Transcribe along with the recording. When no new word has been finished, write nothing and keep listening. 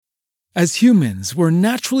As humans, we're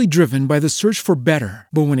naturally driven by the search for better.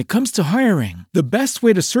 But when it comes to hiring, the best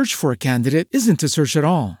way to search for a candidate isn't to search at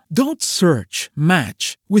all. Don't search,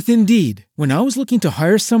 match with Indeed. When I was looking to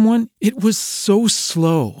hire someone, it was so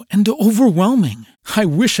slow and overwhelming. I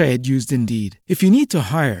wish I had used Indeed. If you need to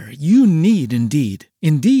hire, you need Indeed.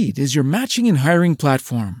 Indeed is your matching and hiring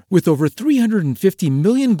platform with over 350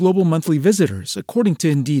 million global monthly visitors, according to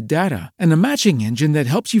Indeed data, and a matching engine that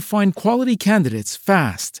helps you find quality candidates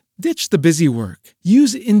fast. Ditch the busy work.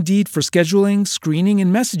 Use Indeed for scheduling, screening,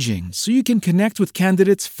 and messaging so you can connect with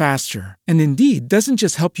candidates faster. And Indeed doesn't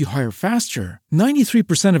just help you hire faster.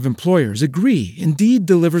 93% of employers agree Indeed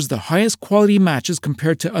delivers the highest quality matches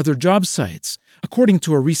compared to other job sites, according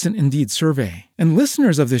to a recent Indeed survey. And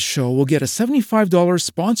listeners of this show will get a $75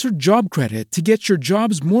 sponsored job credit to get your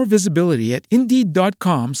jobs more visibility at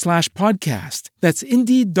Indeed.com/podcast. That's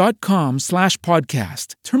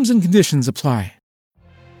Indeed.com/podcast. Terms and conditions apply.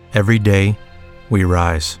 Every day, we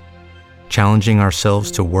rise, challenging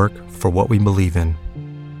ourselves to work for what we believe in.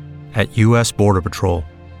 At U.S. Border Patrol,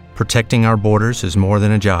 protecting our borders is more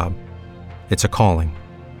than a job. It's a calling.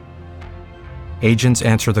 Agents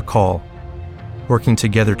answer the call, working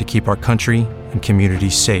together to keep our country and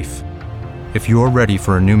communities safe. If you're ready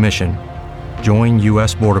for a new mission, join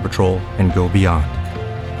U.S. Border Patrol and go beyond.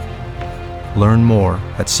 Learn more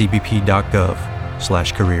at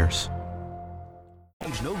cbp.gov/careers.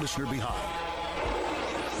 No listener behind.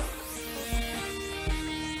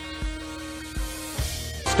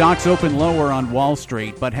 Stocks open lower on Wall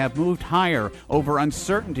Street, but have moved higher over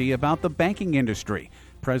uncertainty about the banking industry.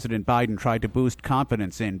 President Biden tried to boost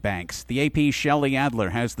confidence in banks. The AP's Shelley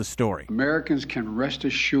Adler has the story. Americans can rest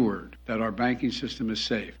assured that our banking system is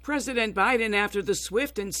safe. President Biden after the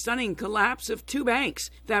swift and stunning collapse of two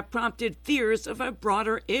banks that prompted fears of a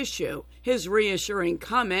broader issue. His reassuring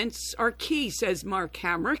comments are key, says Mark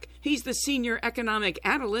Hamrick. He's the senior economic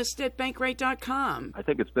analyst at Bankrate.com. I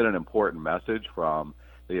think it's been an important message from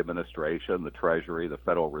the administration, the Treasury, the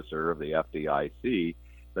Federal Reserve, the FDIC,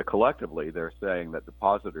 that collectively they're saying that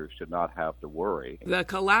depositors should not have to worry. The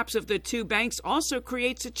collapse of the two banks also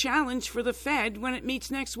creates a challenge for the Fed when it meets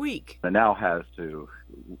next week. It now has to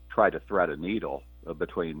try to thread a needle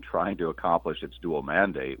between trying to accomplish its dual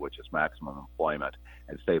mandate, which is maximum employment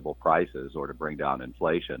and stable prices, or to bring down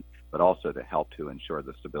inflation, but also to help to ensure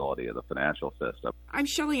the stability of the financial system. I'm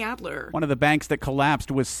Shelley Adler. One of the banks that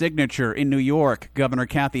collapsed was Signature in New York. Governor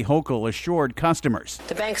Kathy Hochul assured customers.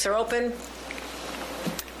 The banks are open.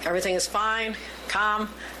 Everything is fine, calm.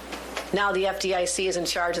 Now the FDIC is in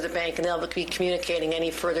charge of the bank, and they'll be communicating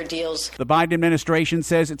any further deals. The Biden administration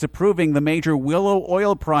says it's approving the major Willow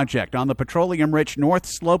oil project on the petroleum-rich North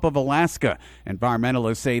Slope of Alaska.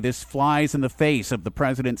 Environmentalists say this flies in the face of the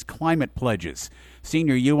president's climate pledges.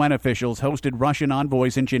 Senior UN officials hosted Russian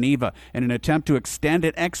envoys in Geneva in an attempt to extend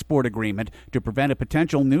an export agreement to prevent a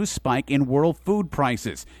potential new spike in world food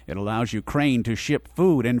prices. It allows Ukraine to ship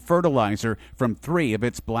food and fertilizer from 3 of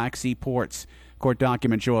its Black Sea ports. Court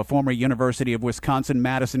documents show a former University of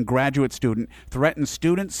Wisconsin-Madison graduate student threatened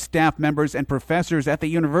students, staff members, and professors at the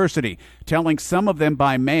university, telling some of them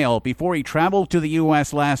by mail before he traveled to the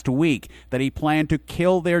U.S. last week that he planned to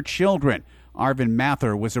kill their children. Arvin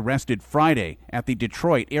Mather was arrested Friday at the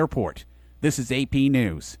Detroit airport. This is AP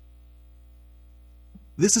News.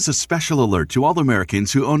 This is a special alert to all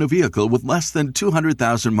Americans who own a vehicle with less than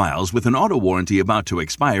 200,000 miles with an auto warranty about to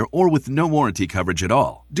expire or with no warranty coverage at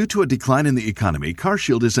all. Due to a decline in the economy,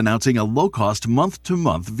 CarShield is announcing a low-cost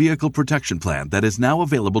month-to-month vehicle protection plan that is now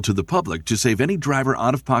available to the public to save any driver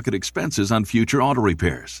out-of-pocket expenses on future auto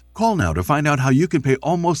repairs. Call now to find out how you can pay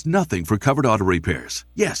almost nothing for covered auto repairs.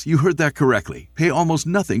 Yes, you heard that correctly. Pay almost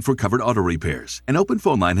nothing for covered auto repairs. An open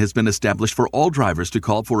phone line has been established for all drivers to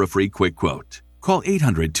call for a free quick quote. Call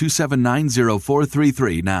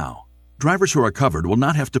 800-279-0433 now. Drivers who are covered will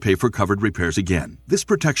not have to pay for covered repairs again. This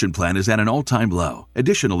protection plan is at an all-time low.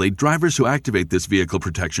 Additionally, drivers who activate this vehicle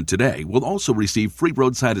protection today will also receive free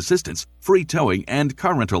roadside assistance, free towing, and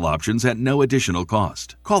car rental options at no additional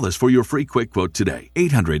cost. Call us for your free quick quote today.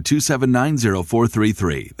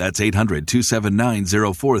 800-279-0433. That's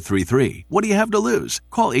 800-279-0433. What do you have to lose?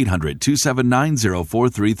 Call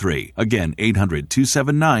 800-279-0433. Again,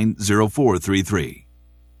 800-279-0433.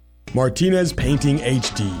 Martinez Painting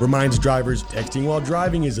HD reminds drivers texting while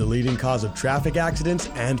driving is a leading cause of traffic accidents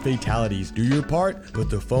and fatalities. Do your part, put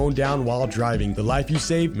the phone down while driving. The life you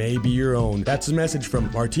save may be your own. That's a message from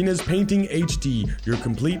Martinez Painting HD, your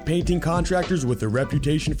complete painting contractors with a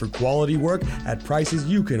reputation for quality work at prices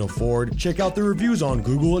you can afford. Check out the reviews on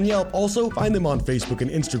Google and Yelp. Also, find them on Facebook and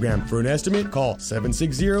Instagram. For an estimate, call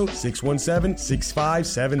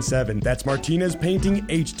 760-617-6577. That's Martinez Painting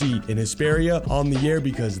HD in Hesperia, on the air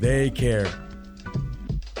because they care.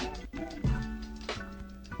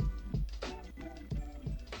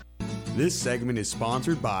 This segment is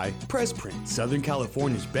sponsored by PressPrint, Southern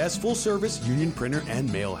California's best full-service union printer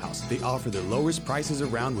and mail house. They offer the lowest prices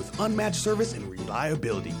around with unmatched service and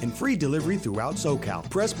reliability, and free delivery throughout SoCal.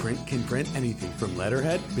 PressPrint can print anything from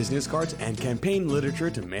letterhead, business cards, and campaign literature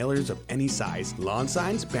to mailers of any size, lawn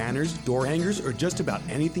signs, banners, door hangers, or just about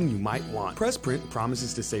anything you might want. PressPrint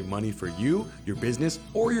promises to save money for you, your business,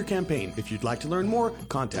 or your campaign. If you'd like to learn more,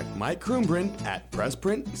 contact Mike Krumbrand at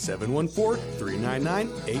PressPrint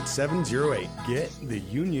 714-399-8708. Get the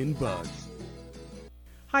union bug.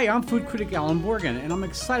 Hi, I'm food critic Alan Borgen, and I'm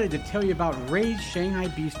excited to tell you about Ray's Shanghai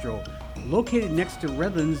Bistro, located next to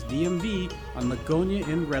Redlands DMV on Lagonia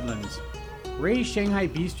in Redlands. Ray's Shanghai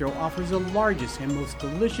Bistro offers the largest and most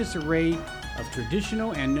delicious array of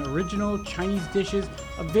traditional and original Chinese dishes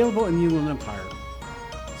available in the Inland Empire.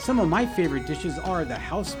 Some of my favorite dishes are the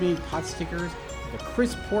house-made pot stickers, the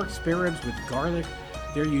crisp pork spare ribs with garlic,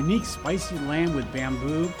 their unique spicy lamb with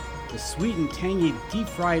bamboo, the sweet and tangy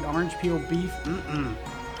deep-fried orange peel beef,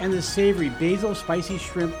 and the savory basil spicy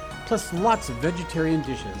shrimp, plus lots of vegetarian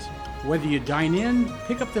dishes. Whether you dine in,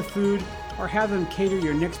 pick up the food, or have them cater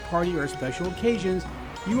your next party or special occasions,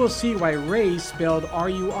 you will see why Ray's, spelled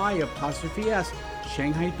R-U-I'(S),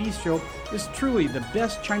 Shanghai Bistro, is truly the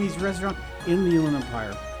best Chinese restaurant in the Inland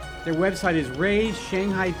Empire. Their website is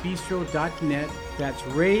raysshanghaibistro.net. That's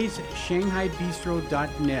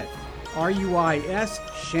raysshanghaibistro.net. RUIS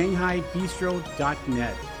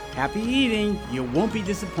shanghaibistro.net. Happy eating. You won't be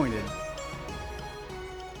disappointed.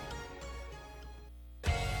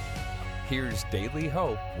 Here's Daily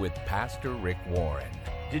Hope with Pastor Rick Warren.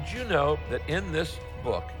 Did you know that in this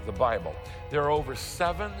book, the Bible, there are over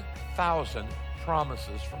 7,000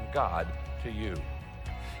 promises from God to you?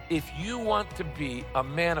 If you want to be a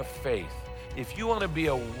man of faith, if you want to be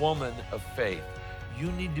a woman of faith,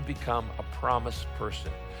 you need to become a promise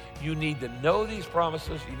person. You need to know these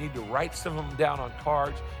promises. You need to write some of them down on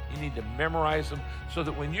cards. You need to memorize them so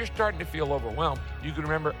that when you're starting to feel overwhelmed, you can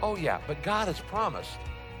remember, oh yeah, but God has promised,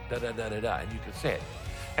 da-da-da-da-da, and you can say it.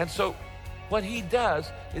 And so what he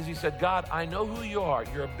does is he said, God, I know who you are.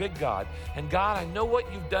 You're a big God. And God, I know what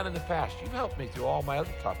you've done in the past. You've helped me through all my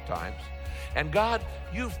other tough times. And God,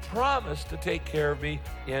 you've promised to take care of me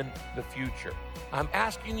in the future. I'm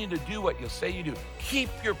asking you to do what you say you do.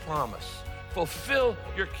 Keep your promise. Fulfill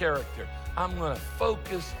your character. I'm going to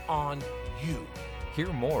focus on you.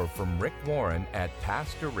 Hear more from Rick Warren at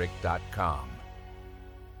PastorRick.com.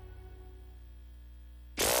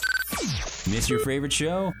 Miss your favorite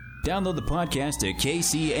show? Download the podcast at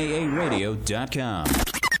KCAAradio.com.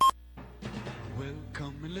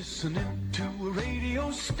 Welcome and listening to a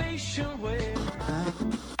radio station where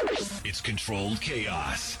it's controlled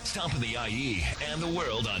chaos. Stomping the IE and the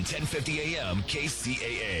world on 1050 AM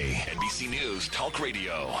KCAA. NBC News Talk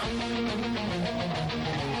Radio.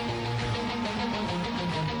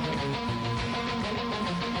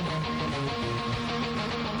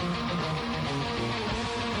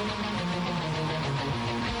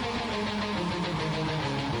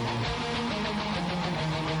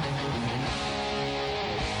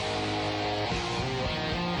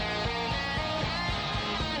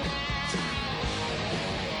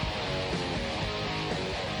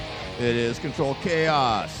 It is Control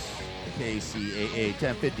Chaos, KCAA,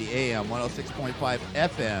 1050 AM, 106.5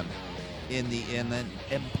 FM in the Inland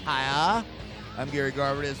Empire. I'm Gary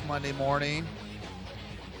Garver. It's Monday morning,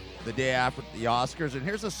 the day after the Oscars, and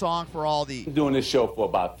here's a song for all the... I'm doing this show for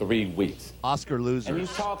about 3 weeks. Oscar losers. And he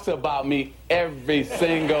talks about me every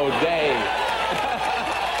single day.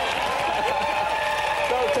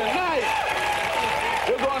 So tonight,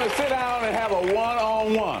 we're going to sit down and have a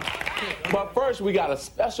one-on-one. But first, we got a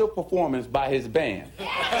special performance by his band.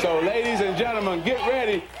 So, ladies and gentlemen, get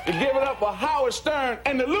ready to give it up for Howard Stern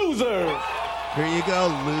and the Losers. Here you go,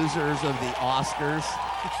 losers of the Oscars.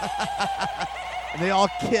 And they all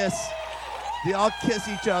kiss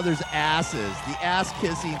each other's asses. The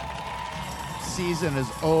ass-kissing season is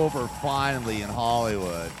over finally in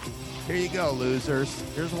Hollywood. Here you go, losers.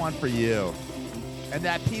 Here's one for you. And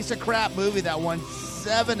that piece of crap movie that won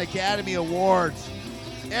 7 Academy Awards.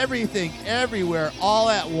 Everything, everywhere, all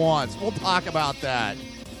at once. We'll talk about that.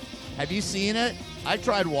 Have you seen it? I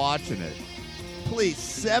tried watching it. Please,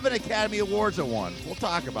 7 Academy Awards at once. We'll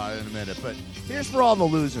talk about it in a minute, but here's for all the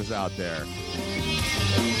losers out there.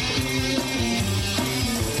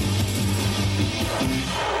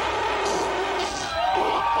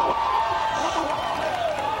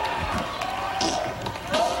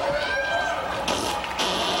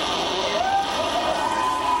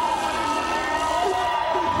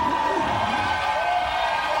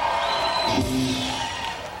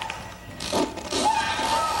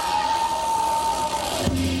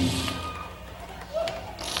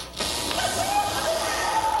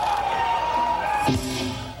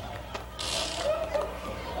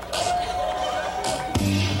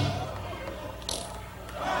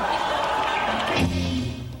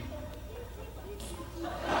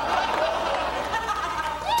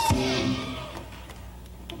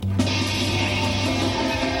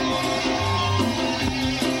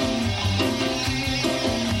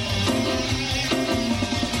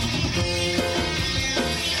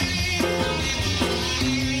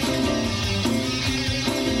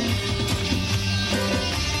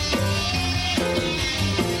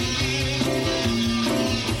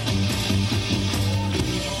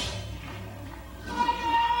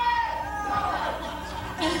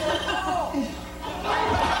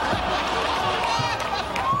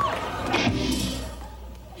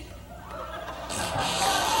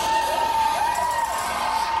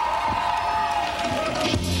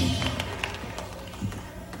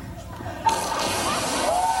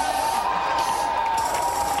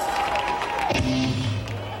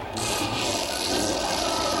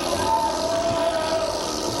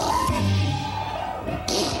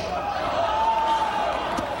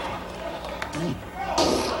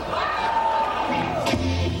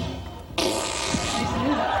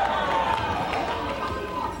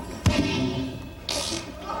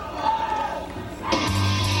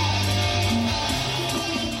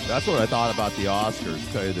 That's what I thought about the Oscars,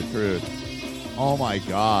 to tell you the truth. Oh, my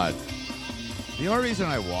God. The only reason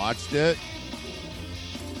I watched it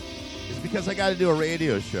is because I got to do a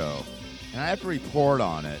radio show, and I have to report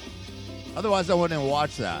on it. Otherwise, I wouldn't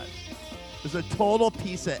watch that. It was a total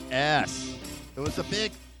piece of S. It was a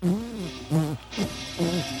big...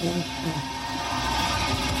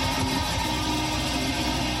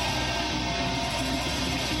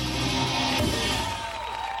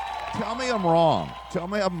 Tell me I'm wrong. Tell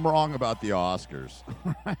me I'm wrong about the Oscars.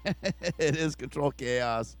 It is Control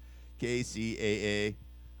Chaos, KCAA.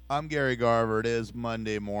 I'm Gary Garver. It is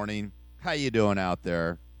Monday morning. How you doing out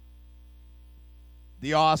there?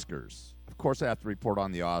 The Oscars. Of course, I have to report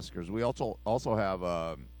on the Oscars. We also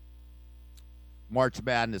have March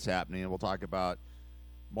Madness happening, and we'll talk about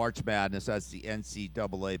March Madness. That's the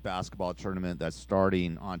NCAA basketball tournament that's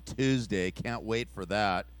starting on Tuesday. Can't wait for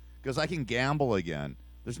that because I can gamble again.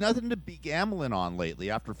 There's nothing to be gambling on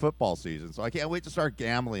lately after football season, so I can't wait to start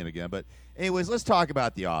gambling again. But anyways, let's talk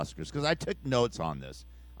about the Oscars because I took notes on this.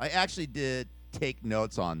 I actually did take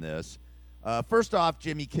notes on this. First off,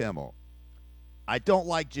 Jimmy Kimmel. I don't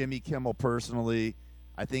like Jimmy Kimmel personally.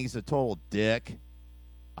 I think he's a total dick.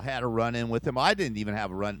 I had a run-in with him. I didn't even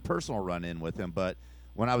have a personal run-in with him, but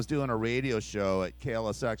when I was doing a radio show at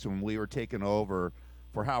KLSX when we were taking over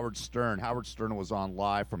for Howard Stern was on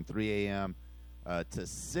live from 3 a.m. To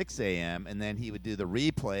 6 a.m., and then he would do the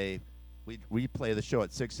replay. We'd replay the show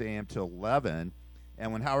at 6 a.m. to 11,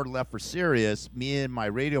 and when Howard left for Sirius, me and my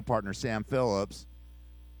radio partner, Sam Phillips,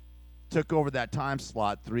 took over that time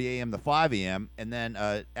slot, 3 a.m. to 5 a.m., and then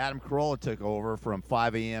Adam Carolla took over from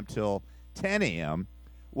 5 a.m. till 10 a.m.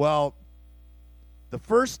 Well, the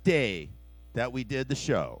first day that we did the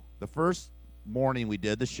show, the first morning we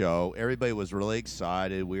did the show, everybody was really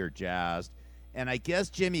excited. We were jazzed, and I guess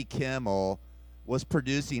Jimmy Kimmel was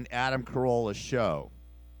producing Adam Carolla's show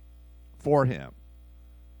for him.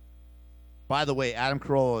 By the way, Adam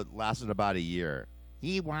Carolla lasted about a year.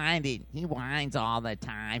 He whines all the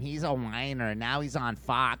time. He's a whiner. Now he's on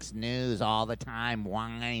Fox News all the time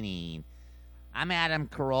whining. I'm Adam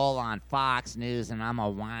Carolla on Fox News, and I'm a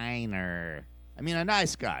whiner. I mean, a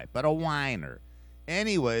nice guy, but a whiner.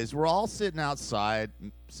 Anyways, we're all sitting outside.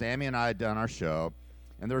 Sammy and I had done our show,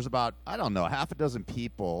 and there was about, I don't know, half a dozen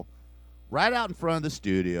people right out in front of the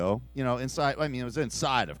studio, you know, inside. I mean, it was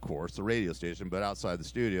inside, of course, the radio station, but outside the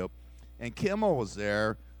studio. And Kimmel was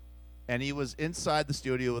there, and he was inside the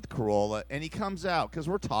studio with Carolla, and he comes out because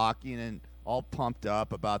we're talking and all pumped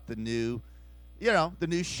up about the new, you know, the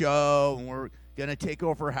new show, and we're going to take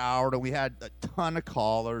over Howard, and we had a ton of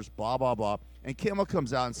callers, blah, blah, blah. And Kimmel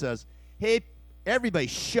comes out and says, hey, everybody,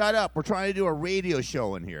 shut up. We're trying to do a radio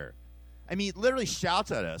show in here. I mean, literally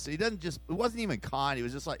shouts at us. He doesn't just, it wasn't even kind. He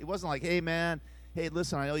was just like, it wasn't like, hey, man, hey,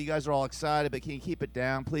 listen, I know you guys are all excited, but can you keep it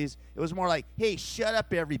down, please? It was more like, hey, shut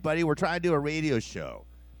up, everybody. We're trying to do a radio show.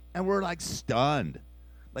 And we're, like, stunned.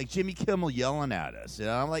 Like Jimmy Kimmel yelling at us. You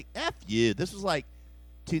know, I'm like, F you. This was like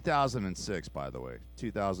 2006, by the way,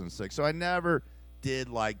 2006. So I never did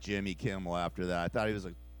like Jimmy Kimmel after that. I thought he was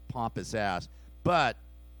a pompous ass. But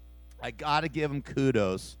I got to give him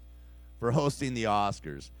kudos for hosting the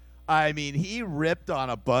Oscars. I mean, he ripped on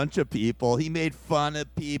a bunch of people. He made fun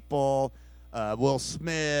of people. Will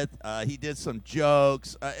Smith, he did some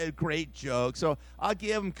jokes, great jokes. So I'll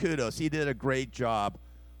give him kudos. He did a great job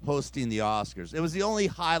hosting the Oscars. It was the only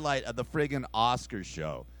highlight of the friggin' Oscars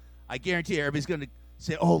show. I guarantee you everybody's going to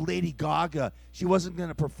say, oh, Lady Gaga, she wasn't going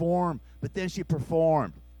to perform, but then she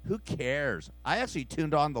performed. Who cares? I actually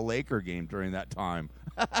tuned on the Laker game during that time.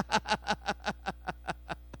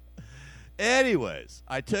 Anyways,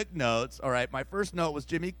 I took notes. All right, my first note was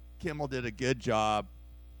Jimmy Kimmel did a good job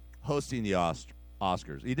hosting the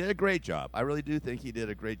Oscars. He did a great job. I really do think he did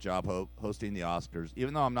a great job hosting the Oscars.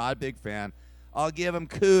 Even though I'm not a big fan, I'll give him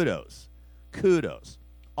kudos. Kudos.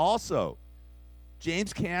 Also,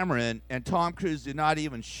 James Cameron and Tom Cruise did not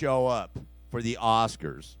even show up for the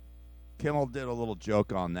Oscars. Kimmel did a little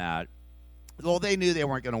joke on that. Well, they knew they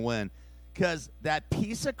weren't going to win because that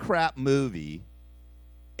piece of crap movie,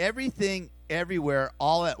 Everything, Everywhere,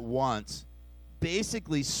 All at Once,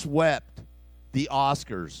 basically swept the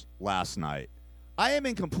Oscars last night. I am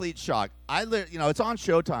in complete shock. It's on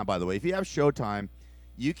Showtime, by the way. If you have Showtime,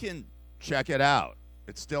 you can check it out.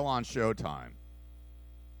 It's still on Showtime.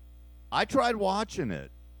 I tried watching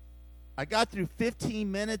it. I got through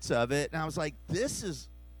 15 minutes of it, and I was like, this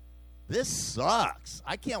sucks.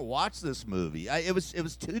 I can't watch this movie. It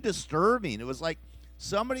was too disturbing. It was like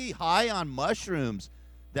somebody high on mushrooms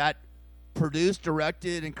that produced,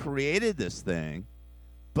 directed, and created this thing.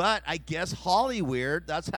 But I guess Hollyweird,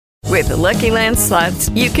 that's how. With the Lucky Land Slots,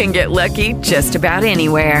 you can get lucky just about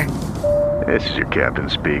anywhere. This is your captain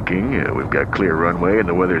speaking. We've got clear runway and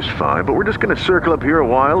the weather's fine, but we're just going to circle up here a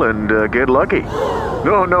while and get lucky.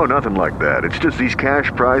 No, nothing like that. It's just these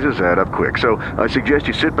cash prizes add up quick. So I suggest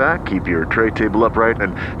you sit back, keep your tray table upright,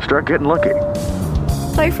 and start getting lucky.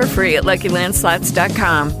 Play for free at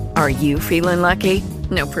LuckyLandSlots.com. Are you feeling lucky?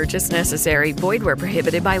 No purchase necessary. Void where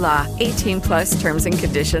prohibited by law. 18+ terms and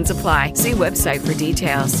conditions apply. See website for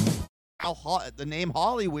details. The name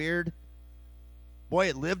Hollyweird. Boy,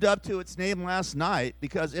 it lived up to its name last night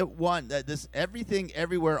because it won this Everything,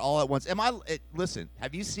 Everywhere, All at Once. Listen,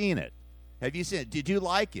 have you seen it? Did you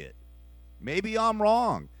like it? Maybe I'm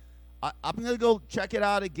wrong. I'm going to go check it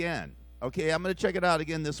out again. Okay, I'm going to check it out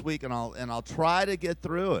again this week, and I'll try to get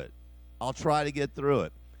through it.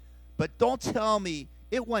 But don't tell me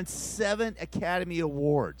it won 7 Academy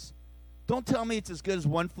Awards. Don't tell me it's as good as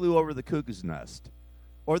One Flew Over the Cuckoo's Nest,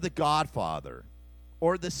 or The Godfather,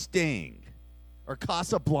 or The Sting, or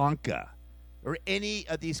Casablanca, or any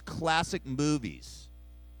of these classic movies.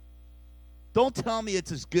 Don't tell me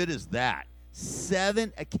it's as good as that.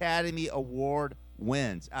 7 Academy Award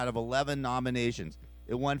wins out of 11 nominations.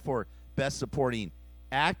 It won for Best Supporting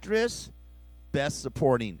Actress, Best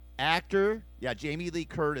Supporting Actor. Yeah, Jamie Lee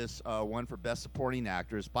Curtis won for Best Supporting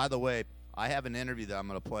Actress. By the way, I have an interview that I'm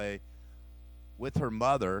going to play with her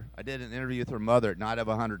mother. I did an interview with her mother at Night of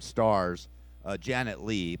 100 Stars, Janet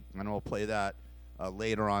Leigh, and we'll play that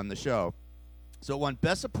later on the show. So it won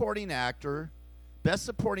Best Supporting Actor, Best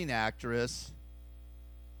Supporting Actress,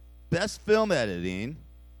 Best Film Editing,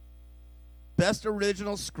 Best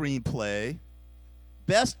Original Screenplay,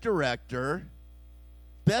 Best Director,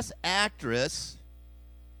 Best Actress,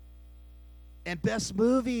 and Best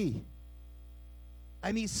Movie.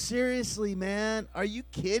 I mean, seriously, man, are you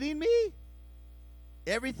kidding me?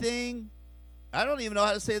 Everything, I don't even know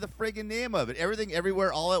how to say the friggin' name of it. Everything,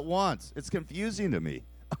 Everywhere, All at Once. It's confusing to me.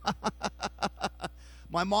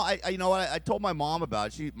 My mom, I told my mom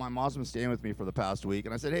about it. My mom's been staying with me for the past week,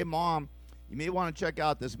 and I said, hey, Mom, you may want to check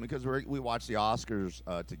out this because we watched the Oscars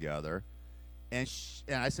together. And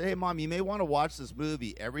I said, hey, Mom, you may want to watch this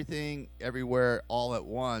movie, Everything, Everywhere, All at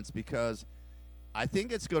Once, because I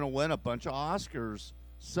think it's going to win a bunch of Oscars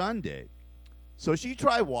Sunday. So she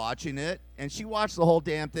tried watching it, and she watched the whole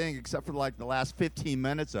damn thing except for like the last 15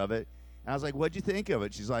 minutes of it. And I was like, what'd you think of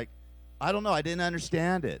it? She's like, I don't know. I didn't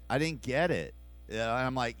understand it. I didn't get it. And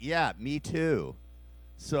I'm like, yeah, me too.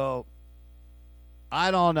 So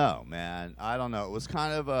I don't know, man. I don't know. It was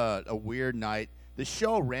kind of a weird night. The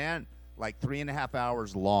show ran like 3.5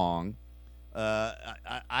 hours long.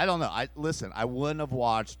 I don't know. Listen, I wouldn't have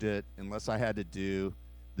watched it unless I had to do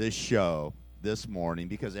this show this morning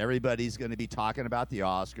because everybody's going to be talking about the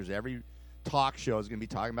Oscars. talk show is going to be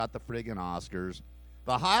talking about the friggin' Oscars.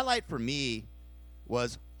 The highlight for me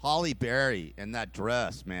was Halle Berry in that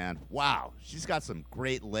dress, man. Wow, she's got some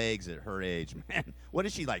great legs at her age, man. What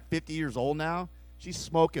is she, like 50 years old now? She's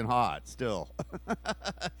smoking hot still.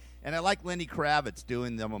 And I like Lenny Kravitz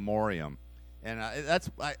doing the memoriam. And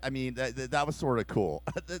that was sort of cool.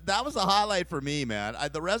 That was the highlight for me, man.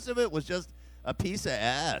 The rest of it was just a piece of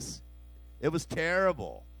ass. It was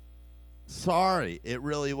terrible. Sorry, it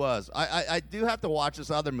really was. I do have to watch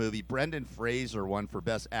this other movie. Brendan Fraser won for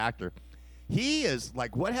Best Actor. He is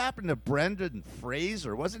like, what happened to Brendan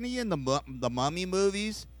Fraser? Wasn't he in the Mummy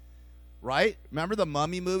movies? Right? Remember the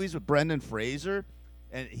Mummy movies with Brendan Fraser?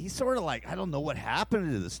 And he's sort of like, I don't know what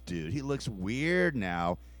happened to this dude. He looks weird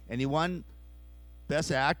now. And he won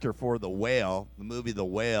Best Actor for The Whale, the movie The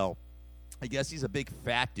Whale. I guess he's a big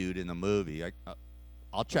fat dude in the movie.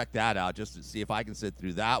 I'll check that out just to see if I can sit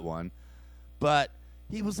through that one. But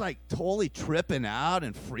he was like totally tripping out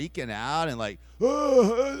and freaking out and like,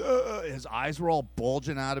 his eyes were all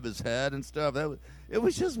bulging out of his head and stuff. It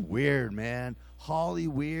was just weird, man. Holly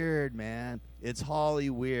weird, man. It's Holly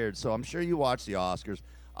weird. So I'm sure you watched the Oscars.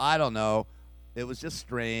 I don't know. It was just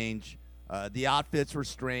strange. The outfits were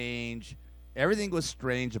strange. Everything was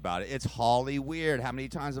strange about it. It's Holly weird. How many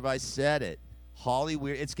times have I said it? Holly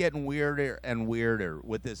weird. It's getting weirder and weirder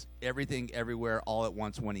with this Everything Everywhere All at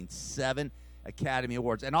Once winning 7 Academy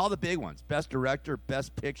Awards. And all the big ones. Best Director,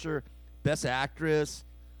 Best Picture, Best Actress.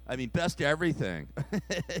 I mean, Best Everything.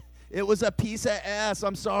 It was a piece of ass.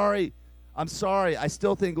 I'm sorry. I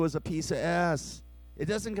still think it was a piece of ass. It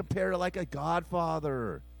doesn't compare to like a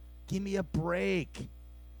Godfather. Give me a break.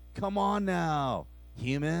 Come on now.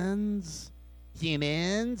 Humans.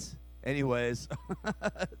 Anyways,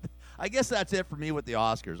 I guess that's it for me with the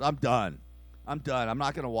Oscars. I'm done. I'm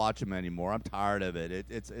not going to watch them anymore. I'm tired of it.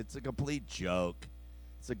 It's a complete joke.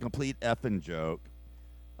 It's a complete effing joke.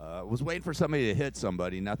 Was waiting for somebody to hit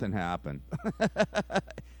somebody. Nothing happened.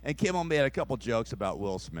 And Kimmel made a couple jokes about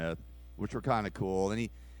Will Smith, which were kind of cool. And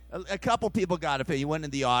a couple people got offended. He went in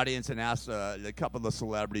the audience and asked a couple of the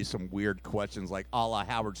celebrities some weird questions, like a la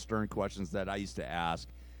Howard Stern questions that I used to ask,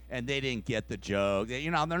 and they didn't get the joke.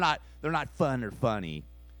 They're not fun or funny.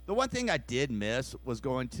 The one thing I did miss was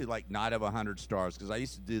going to like Night of 100 Stars, because I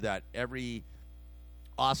used to do that every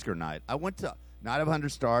Oscar night. I went to Night of 100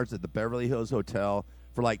 Stars at the Beverly Hills Hotel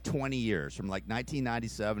for like 20 years, from like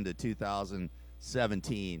 1997 to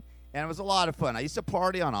 2017. And it was a lot of fun. I used to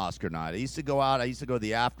party on Oscar night. I used to go out. I used to go to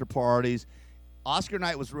the after parties. Oscar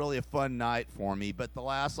night was really a fun night for me. But the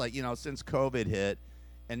last, since COVID hit,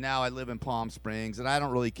 and now I live in Palm Springs, and I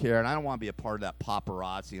don't really care, and I don't want to be a part of that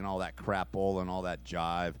paparazzi and all that crapola and all that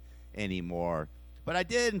jive anymore. But I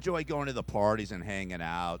did enjoy going to the parties and hanging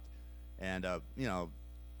out and,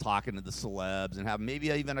 talking to the celebs and having maybe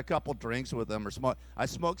even a couple drinks with them. I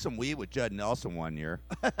smoked some weed with Judd Nelson one year.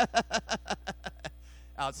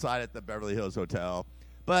 Outside at the Beverly Hills Hotel.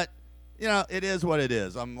 But, it is what it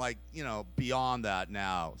is. I'm beyond that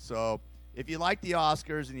now. So if you like the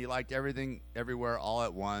Oscars and you liked Everything Everywhere All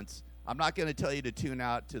at Once, I'm not going to tell you to tune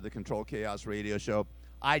out to the Control Chaos radio show.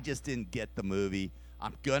 I just didn't get the movie.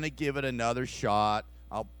 I'm going to give it another shot.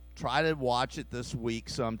 I'll try to watch it this week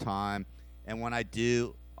sometime. And when I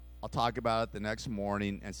do, I'll talk about it the next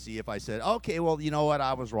morning and see if I said, okay, well, you know what?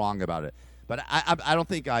 I was wrong about it. But I don't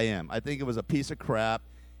think I am. I think it was a piece of crap.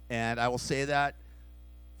 And I will say that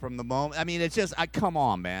from the moment. I mean, it's just, come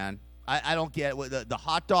on, man. I don't get the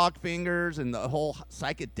hot dog fingers and the whole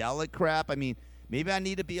psychedelic crap. I mean, maybe I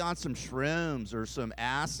need to be on some shrooms or some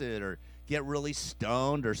acid or get really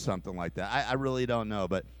stoned or something like that. I really don't know.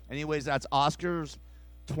 But anyways, that's Oscars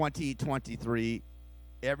 2023.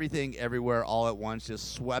 Everything Everywhere All at Once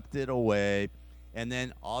just swept it away. And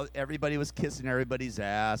then everybody was kissing everybody's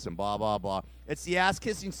ass and blah, blah, blah. It's the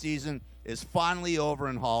ass-kissing season is finally over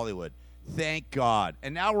in Hollywood. Thank God.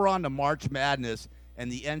 And now we're on to March Madness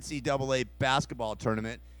and the NCAA basketball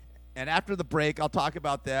tournament. And after the break, I'll talk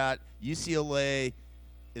about that. UCLA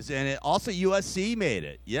is in it. Also, USC made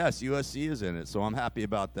it. Yes, USC is in it, so I'm happy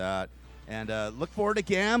about that. And look forward to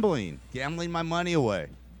gambling my money away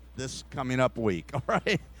this coming up week. All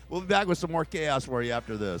right? We'll be back with some more chaos for you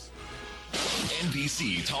after this.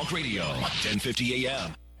 NBC Talk Radio, 1050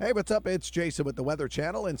 AM. Hey, what's up? It's Jason with the Weather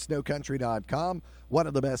Channel and snowcountry.com. One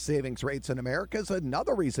of the best savings rates in America is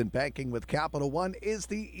another reason banking with Capital One is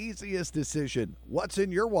the easiest decision. What's in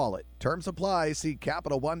your wallet? Terms apply. See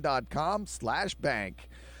CapitalOne.com/bank.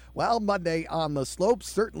 Well, Monday on the slopes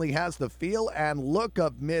certainly has the feel and look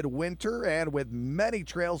of midwinter, and with many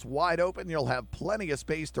trails wide open, you'll have plenty of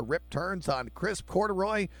space to rip turns on crisp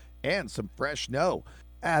corduroy and some fresh snow.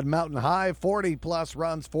 At Mountain High, 40-plus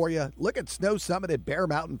runs for you. Look at Snow Summit at Bear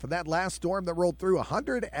Mountain for that last storm that rolled through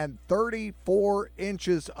 134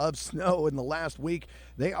 inches of snow in the last week.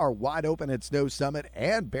 They are wide open at Snow Summit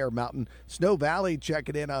and Bear Mountain. Snow Valley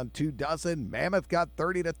checking in on 24. Mammoth got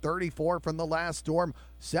 30 to 34 from the last storm.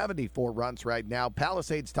 74 runs right now.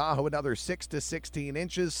 Palisades Tahoe another 6 to 16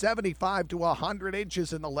 inches. 75 to 100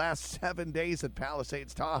 inches in the last 7 days at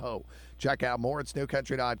Palisades Tahoe. Check out more at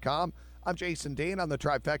snowcountry.com. I'm Jason Dean on the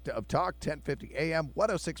trifecta of talk, 1050 AM,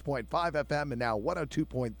 106.5 FM, and now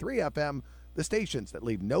 102.3 FM, the stations that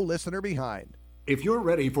leave no listener behind. If you're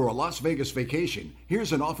ready for a Las Vegas vacation,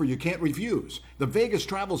 here's an offer you can't refuse. The Vegas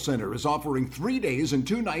Travel Center is offering 3 days and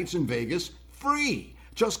 2 nights in Vegas free.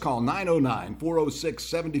 Just call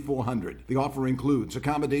 909-406-7400. The offer includes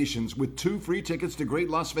accommodations with 2 free tickets to Great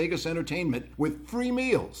Las Vegas Entertainment with free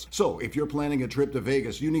meals. So if you're planning a trip to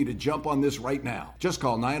Vegas, you need to jump on this right now. Just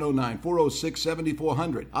call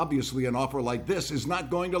 909-406-7400. Obviously, an offer like this is not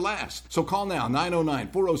going to last. So call now,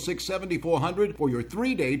 909-406-7400 for your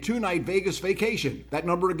 3-day, 2-night Vegas vacation. That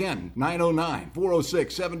number again,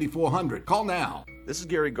 909-406-7400. Call now. This is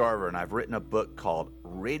Gary Garver, and I've written a book called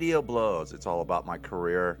Radio Blows. It's all about my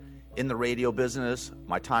career in the radio business,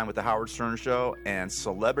 my time with the Howard Stern Show, and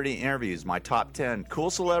celebrity interviews, my top 10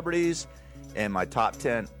 cool celebrities and my top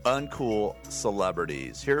 10 uncool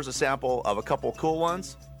celebrities. Here's a sample of a couple cool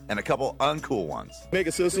ones and a couple uncool ones. Make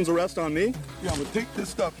a citizen's arrest on me? Yeah, I'm going to take this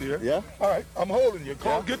stuff here. Yeah? All right, I'm holding you.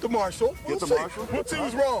 Get the marshal. Get the marshal? We'll see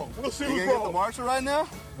who's wrong. We'll see who's wrong. Get the marshal right now?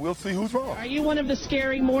 We'll see who's wrong. Are you one of the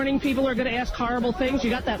scary morning people who are going to ask horrible things? You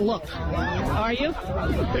got that look. Are you?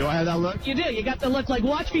 Do I have that look? You do. You got the look like,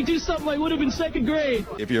 watch me do something I would have in 2nd grade.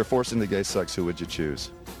 If you're forced into gay sex, who would you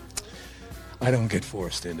choose? I don't get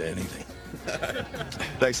forced into anything.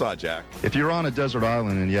 Thanks a lot, Jack. If you were on a desert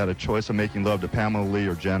island and you had a choice of making love to Pamela Lee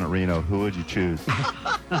or Janet Reno, who would you choose?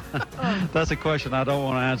 That's a question I don't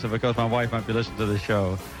want to answer because my wife might be listening to the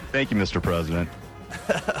show. Thank you, Mr. President.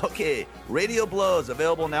 Okay, Radio Blows,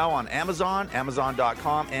 available now on Amazon,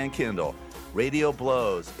 Amazon.com, and Kindle. Radio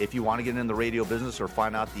Blows. If you want to get in the radio business or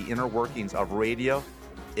find out the inner workings of radio,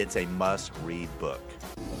 it's a must-read book.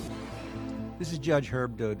 This is Judge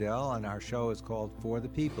Herb Dodell, and our show is called For the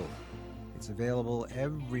People. It's available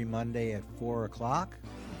every Monday at 4 o'clock,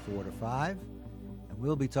 4 to 5, and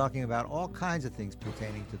we'll be talking about all kinds of things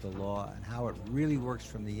pertaining to the law and how it really works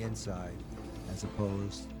from the inside as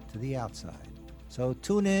opposed to the outside. So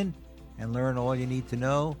tune in and learn all you need to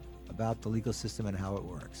know about the legal system and how it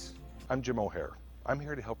works. I'm Jim O'Hare. I'm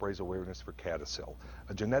here to help raise awareness for CADASIL,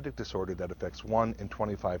 a genetic disorder that affects 1 in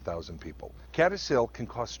 25,000 people. CADASIL can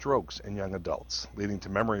cause strokes in young adults, leading to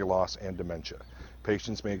memory loss and dementia.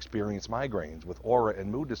 Patients may experience migraines with aura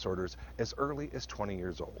and mood disorders as early as 20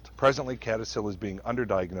 years old. Presently, CADASIL is being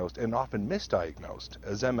underdiagnosed and often misdiagnosed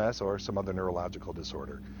as MS or some other neurological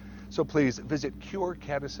disorder. So please visit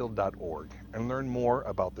curecadasil.org and learn more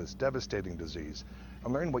about this devastating disease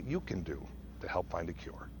and learn what you can do to help find a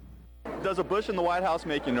cure. Does a Bush in the White House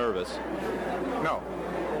make you nervous? No.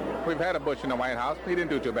 We've had a Bush in the White House. He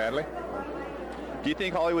didn't do too badly. Do you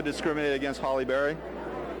think Hollywood discriminated against Halle Berry?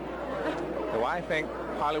 Do I think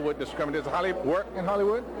Hollywood discriminates? Does Holly work in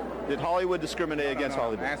Hollywood? Did Hollywood discriminate against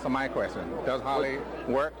Halle Berry? Answer my question. Does Holly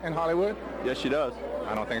work in Hollywood? Yes, she does.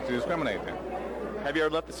 I don't think she discriminates then. Have you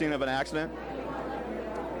ever left the scene of an accident?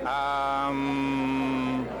 Not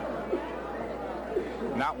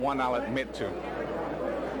one I'll admit to.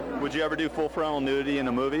 Would you ever do full frontal nudity in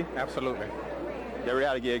a movie? Absolutely. You ever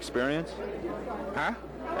had a gay experience? Huh?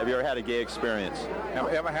 Have you ever had a gay experience?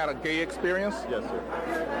 Have you ever had a gay experience? Yes, sir.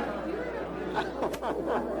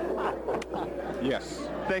 Yes.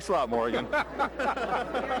 Thanks a lot, Morgan.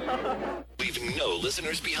 Leave no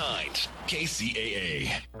listeners behind.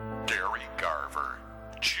 KCAA. Gary Garver,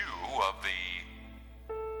 Jew of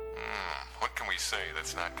the... what can we say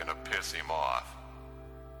that's not going to piss him off?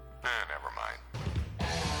 Never mind.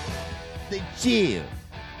 The Jew,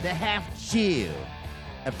 the half-Jew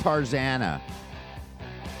of Tarzana.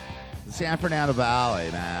 The San Fernando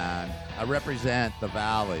Valley, man. I represent the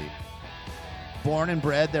Valley. Born and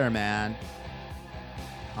bred there, man.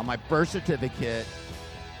 On my birth certificate,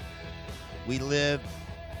 we live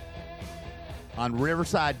on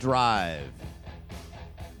Riverside Drive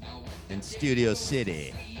in Studio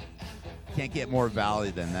City. Can't get more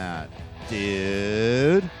Valley than that,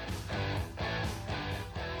 dude.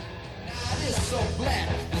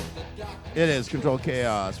 It is Controlled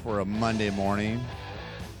Chaos for a Monday morning.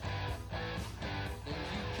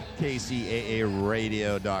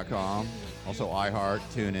 KCAAradio.com. Also iHeart,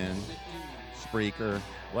 TuneIn, Spreaker,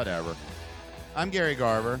 whatever. I'm Gary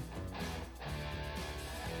Garver.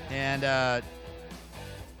 And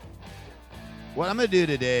What I'm going to do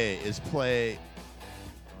today is play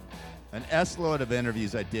an S-load of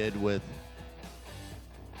interviews I did with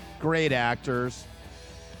great actors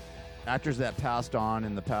that passed on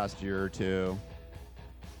in the past year or two.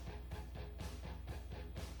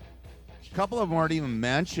 A couple of them weren't even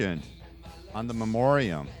mentioned on the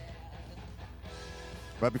memoriam.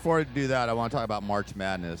 But before I do that, I want to talk about March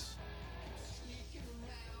Madness.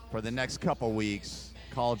 For the next couple weeks,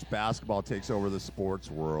 college basketball takes over the sports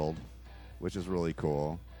world, which is really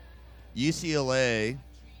cool. UCLA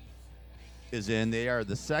is in. They are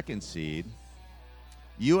the 2nd seed.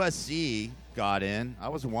 USC got in. I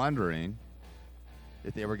was wondering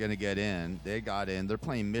if they were going to get in. They got in. They're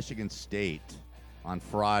playing Michigan State on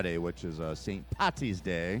Friday, which is St. Patty's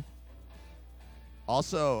Day.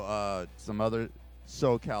 Also, some other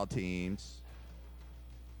SoCal teams.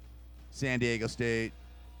 San Diego State,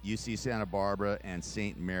 UC Santa Barbara, and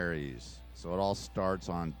St. Mary's. So it all starts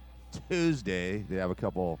on Tuesday. They have a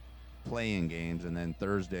couple play-in games, and then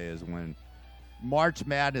Thursday is when March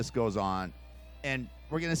Madness goes on. And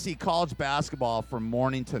we're going to see college basketball from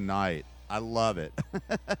morning to night. I love it.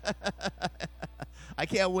 I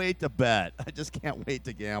can't wait to bet. I just can't wait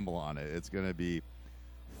to gamble on it. It's going to be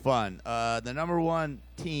fun. The number one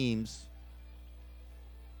teams,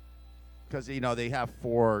 because, they have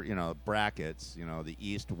 4, brackets, the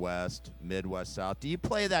East, West, Midwest, South. Do you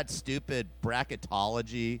play that stupid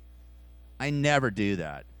bracketology? I never do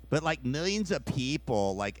that. But, millions of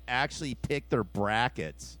people, actually pick their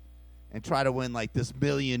brackets and try to win, this $1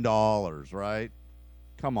 million, right?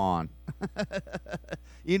 Come on.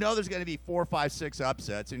 There's going to be 4, 5, 6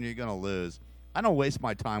 upsets, and you're going to lose. I don't waste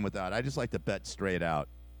my time with that. I just like to bet straight out.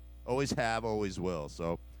 Always have, always will.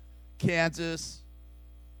 So, Kansas,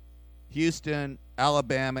 Houston,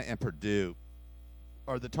 Alabama, and Purdue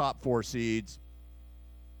are the top 4 seeds.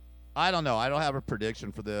 I don't know. I don't have a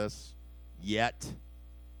prediction for this yet.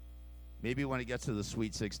 Maybe when it gets to the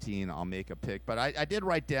Sweet 16, I'll make a pick. But I did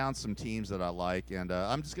write down some teams that I like, and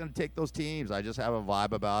I'm just going to take those teams. I just have a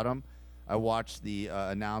vibe about them. I watched the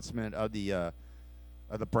announcement of the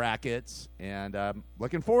brackets, and I'm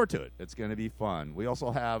looking forward to it. It's going to be fun. We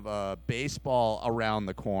also have baseball around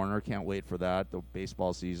the corner. Can't wait for that, the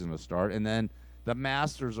baseball season to start. And then the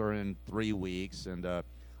Masters are in 3 weeks. And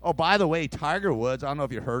by the way, Tiger Woods, I don't know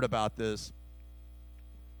if you heard about this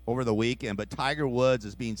over the weekend, but Tiger Woods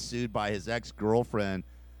is being sued by his ex-girlfriend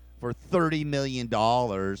for $30 million,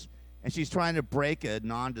 and she's trying to break a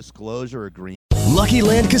non-disclosure agreement. Lucky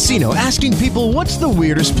Land Casino, asking people, what's the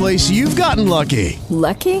weirdest place you've gotten lucky?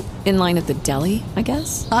 Lucky? In line at the deli, I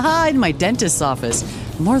guess? Aha, in my dentist's office.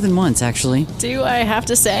 More than once, actually. Do I have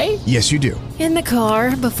to say? Yes, you do. In the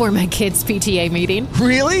car before my kids' PTA meeting.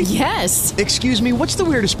 Really? Yes. Excuse me, what's the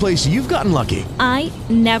weirdest place you've gotten lucky? I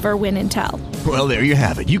never win and tell. Well, there you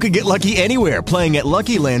have it. You can get lucky anywhere, playing at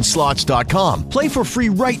LuckyLandSlots.com. Play for free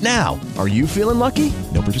right now. Are you feeling lucky?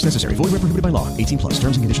 No purchase necessary. Void where prohibited by law. 18+.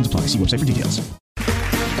 Terms and conditions apply. See website for details.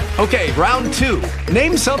 Okay, round 2.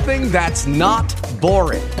 Name something that's not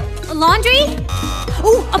boring. A laundry?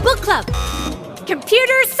 Ooh, a book club.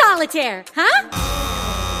 Computer solitaire, huh?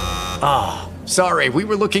 Ah, oh, sorry. We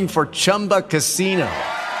were looking for Chumba Casino.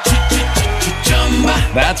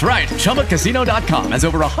 That's right. ChumbaCasino.com has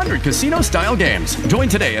over 100 casino-style games. Join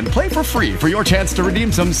today and play for free for your chance to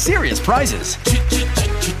redeem some serious prizes.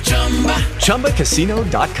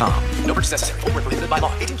 ChumbaCasino.com. No purchase necessary. Void where prohibited by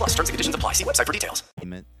law. 18+. Terms and conditions apply. See website for details.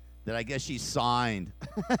 That I guess she signed.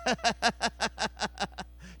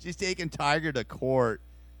 She's taking Tiger to court.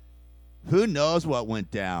 Who knows what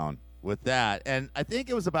went down with that? And I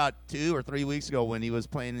think it was about 2 or 3 weeks ago when he was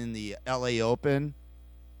playing in the LA Open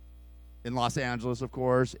in Los Angeles, of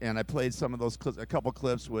course, and I played some of those clips, a couple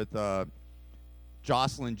clips with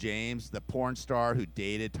Jocelyn James, the porn star who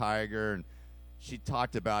dated Tiger, and she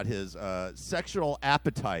talked about his sexual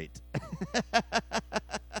appetite.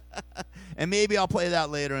 And maybe I'll play that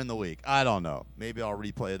later in the week. I don't know. Maybe I'll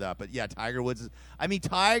replay that. But, yeah, Tiger Woods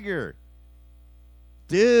Tiger.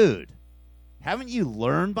 Dude, haven't you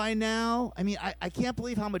learned by now? I mean, I can't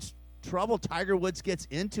believe how much trouble Tiger Woods gets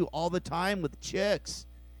into all the time with chicks.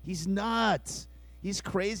 He's nuts. He's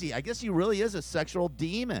crazy. I guess he really is a sexual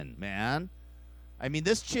demon, man. I mean,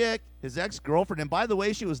 this chick, his ex-girlfriend, and by the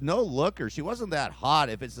way, she was no looker. She wasn't that hot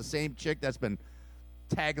if it's the same chick that's been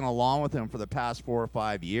tagging along with him for the past 4 or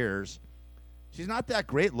 5 years. She's not that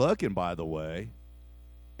great looking, by the way.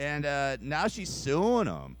 And now she's suing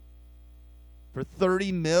him for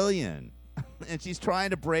 $30 million. And she's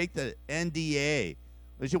trying to break the NDA.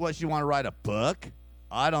 She want to write a book?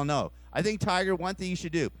 I don't know. I think, Tiger, one thing you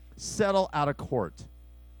should do, settle out of court.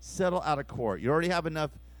 Settle out of court. You already have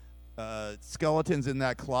enough skeletons in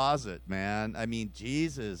that closet, man. I mean,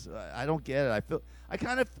 Jesus, I don't get it. I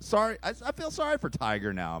feel sorry for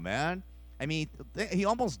Tiger now, man. I mean, he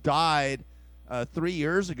almost died 3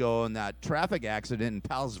 years ago in that traffic accident in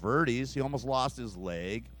Palos Verdes. He almost lost his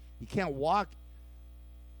leg. He can't walk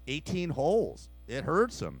 18 holes. It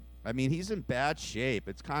hurts him. I mean, he's in bad shape.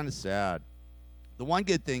 It's kind of sad. The one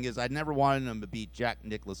good thing is I never wanted him to beat Jack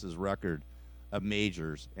Nicklaus's record of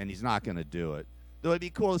majors, and he's not going to do it. Though it'd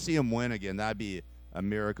be cool to see him win again. That'd be a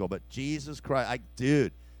miracle. But Jesus Christ,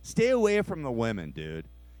 dude, stay away from the women, dude.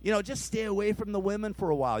 You know, just stay away from the women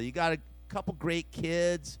for a while. You got a couple great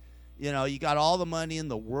kids. You know, you got all the money in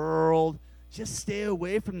the world. Just stay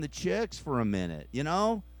away from the chicks for a minute, you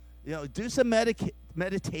know? You know, do some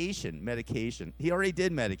medication. He already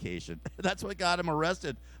did medication. That's what got him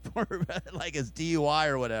arrested for, like, his DUI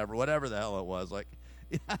or whatever the hell it was. Like,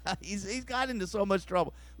 he's got into so much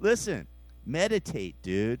trouble. Listen, meditate,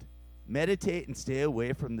 dude. Meditate and stay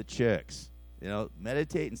away from the chicks. You know,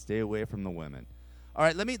 meditate and stay away from the women. All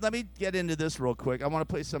right, let me get into this real quick. I want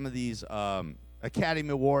to play some of these Academy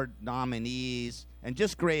Award nominees and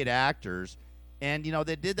just great actors. And, you know,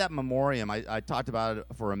 they did that memoriam. I talked about it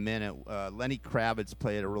for a minute. Lenny Kravitz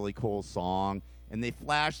played a really cool song. And they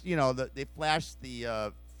flashed, you know,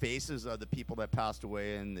 the faces of the people that passed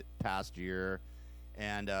away in the past year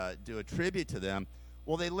and do a tribute to them.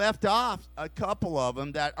 Well, they left off a couple of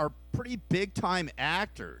them that are pretty big-time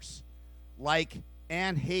actors, like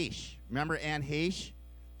Anne Heche. Remember Anne Heche?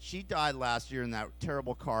 She died last year in that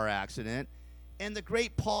terrible car accident. And the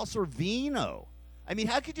great Paul Sorvino. I mean,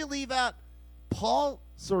 how could you leave out Paul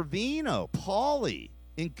Sorvino, Paulie,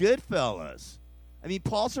 in Goodfellas? I mean,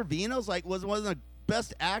 Paul Sorvino's was one of the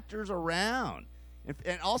best actors around.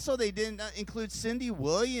 And also they didn't include Cindy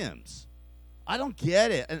Williams. I don't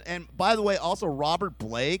get it. And by the way, also Robert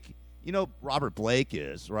Blake. You know Robert Blake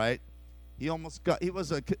is, right? He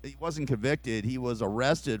wasn't convicted. He was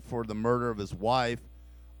arrested for the murder of his wife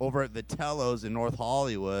over at Vitello's in North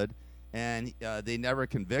Hollywood, and they never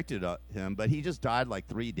convicted him, but he just died like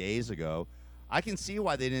 3 days ago. I can see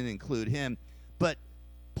why they didn't include him, but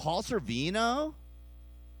Paul Sorvino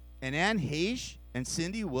and Anne Heche and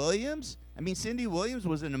Cindy Williams? I mean, Cindy Williams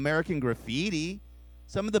was in American Graffiti,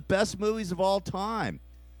 some of the best movies of all time.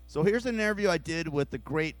 So here's an interview I did with the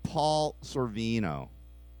great Paul Sorvino.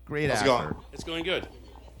 Great actor. How's it going? It's going good.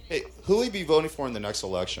 Hey, who will you be voting for in the next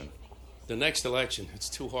election? The next election, it's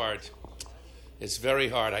too hard. It's very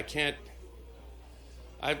hard. I can't.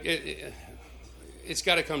 It's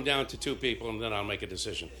got to come down to two people, and then I'll make a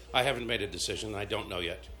decision. I haven't made a decision. I don't know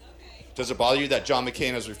yet. Does it bother you that John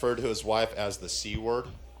McCain has referred to his wife as the C word?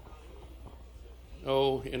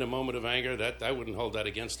 Oh, in a moment of anger, that I wouldn't hold that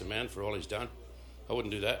against a man for all he's done. I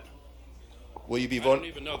wouldn't do that. Will you be voting? I don't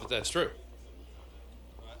even know that that's true.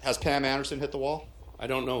 Has Pam Anderson hit the wall? I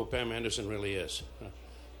don't know who Pam Anderson really is.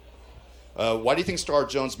 Why do you think Star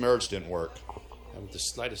Jones' marriage didn't work? I have the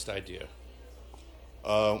slightest idea.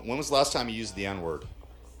 When was the last time you used the N-word?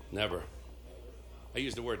 Never. I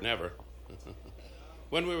used the word never.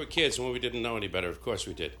 When we were kids, when we didn't know any better, of course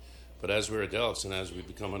we did. But as we're adults and as we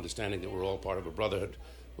become understanding that we're all part of a brotherhood,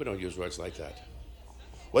 we don't use words like that.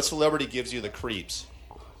 What celebrity gives you the creeps?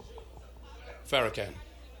 Farrakhan.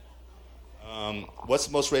 What's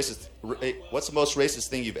the most racist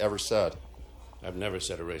thing you've ever said? I've never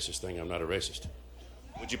said a racist thing. I'm not a racist.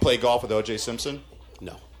 Would you play golf with O.J. Simpson?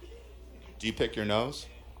 No. Do you pick your nose?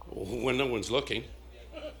 When no one's looking.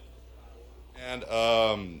 And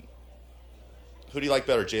who do you like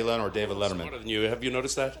better, Jay Leno or David Letterman? Smarter than you. Have you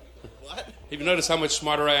noticed that? What? Have you noticed how much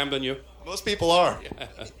smarter I am than you? Most people are.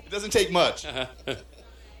 It doesn't take much. And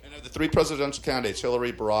of the three presidential candidates,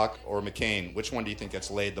 Hillary, Barack, or McCain, which one do you think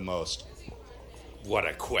gets laid the most? What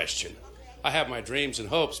a question. I have my dreams and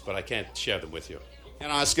hopes, but I can't share them with you.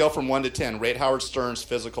 And on a scale from 1 to 10, rate Howard Stern's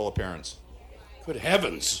physical appearance. Good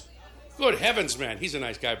heavens. Good heavens, man. He's a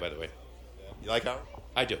nice guy, by the way. You like Howard?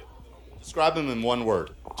 I do. Describe him in one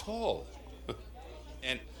word. Tall.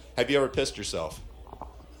 And have you ever pissed yourself?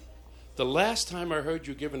 The last time I heard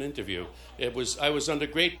you give an interview, I was under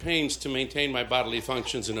great pains to maintain my bodily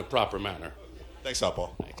functions in a proper manner. Thanks,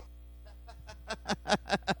 Paul.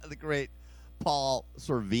 The great Paul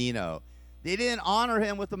Sorvino. They didn't honor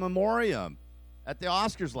him with a memoriam at the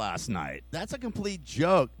Oscars last night. That's a complete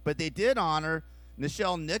joke. But they did honor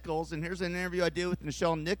Nichelle Nichols, and here's an interview I did with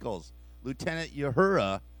Nichelle Nichols, Lieutenant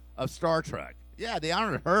Uhura of Star Trek. Yeah, they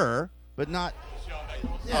honored her, but not...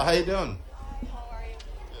 Yeah. Oh, how you doing? How are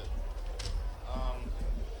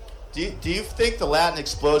you? Do you think the Latin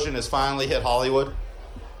explosion has finally hit Hollywood?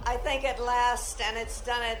 I think at last, and it's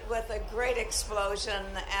done it with a great explosion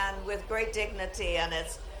and with great dignity, and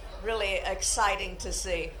it's really exciting to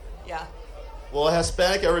see. Yeah. Will a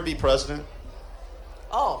Hispanic ever be president?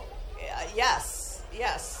 Oh, yes.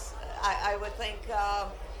 I would think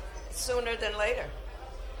sooner than later.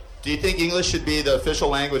 Do you think English should be the official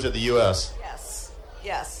language of the U.S.?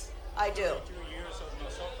 Yes, I do.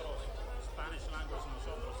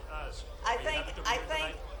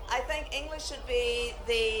 I think English should be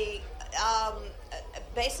the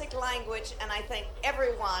basic language, and I think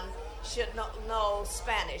everyone should know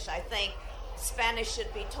Spanish. I think Spanish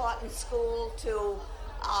should be taught in school to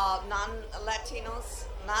non-Latinos,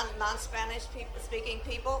 non-Spanish speaking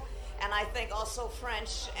people, and I think also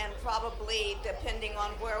French, and probably, depending on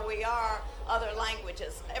where we are, other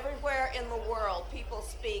languages. Everywhere in the world, people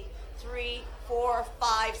speak 3, 4,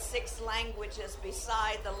 5, 6 languages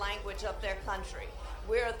beside the language of their country.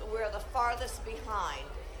 We're the farthest behind,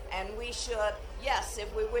 and we should, yes,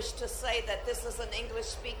 if we wish to say that this is an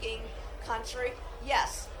English-speaking country,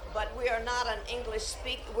 yes, but we are not an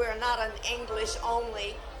we're not an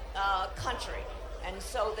English-only country. And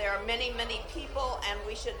so there are many, many people, and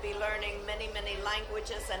we should be learning many, many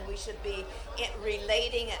languages, and we should be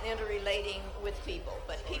relating and interrelating with people.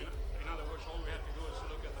 But people. In other words, all we have to do is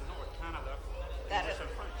look at the North, Canada, English and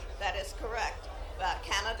French. That is correct.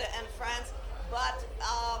 Canada and France, but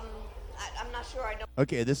I'm not sure I know.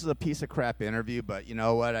 Okay, this is a piece of crap interview, but you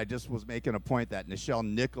know what? I just was making a point that Nichelle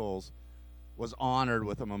Nichols was honored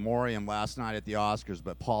with a memoriam last night at the Oscars,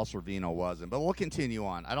 but Paul Sorvino wasn't. But we'll continue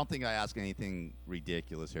on. I don't think I asked anything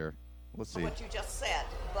ridiculous here. We'll see. What you just said,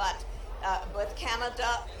 but with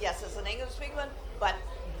Canada, yes, it's an English-speaking one, but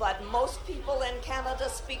most people in Canada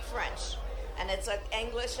speak French, and it's an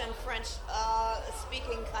English and French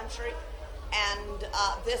speaking country, and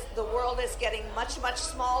the world is getting much, much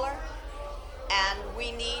smaller, and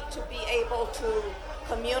we need to be able to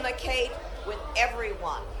communicate with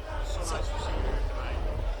everyone. So nice to see you tonight.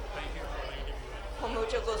 Thank you for the interview. Con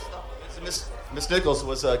mucho gusto. So Miss Nichols,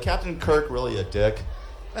 was Captain Kirk really a dick?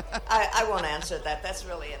 I won't answer that. That's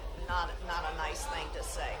really not a nice thing to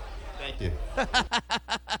say. Thank you.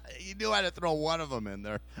 You knew how to throw one of them in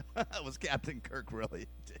there. Was Captain Kirk really?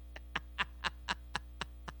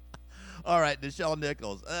 All right, Nichelle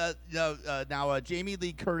Nichols. Now, Jamie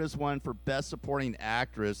Lee Curtis won for Best Supporting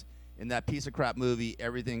Actress in that piece of crap movie,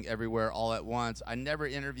 Everything Everywhere All at Once. I never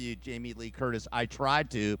interviewed Jamie Lee Curtis. I tried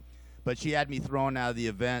to, but she had me thrown out of the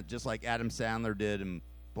event just like Adam Sandler did and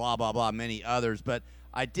blah, blah, blah, many others. But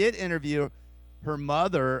I did interview her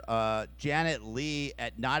mother, Janet Leigh,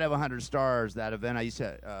 at Night of 100 Stars, that event I used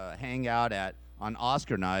to hang out at on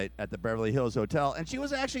Oscar night at the Beverly Hills Hotel. And she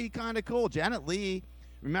was actually kind of cool. Janet Leigh,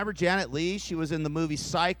 remember Janet Leigh? She was in the movie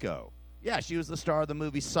Psycho. Yeah, she was the star of the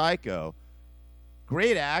movie Psycho.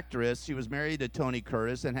 Great actress. She was married to Tony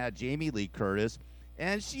Curtis and had Jamie Lee Curtis.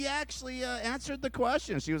 And she actually answered the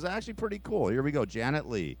question. She was actually pretty cool. Here we go. Janet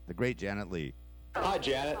Leigh, the great Janet Leigh. Hi,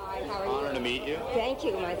 Janet. Hi, how are you? Honor to meet you. Thank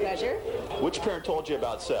you, my pleasure. Which parent told you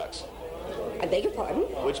about sex? I beg your pardon?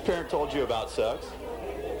 Which parent told you about sex?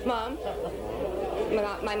 Mom.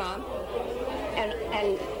 My mom.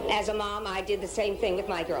 And as a mom, I did the same thing with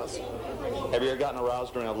my girls. Have you ever gotten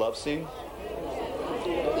aroused during a love scene?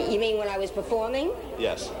 You mean when I was performing?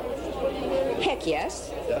 Yes. Heck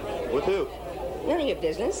yes. Yeah. With who? None of your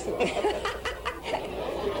business.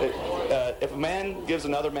 If a man gives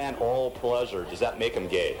another man oral pleasure, does that make him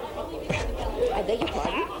gay? I beg your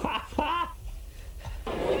pardon?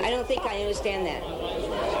 I don't think I understand that.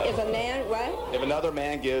 If a man, what? If another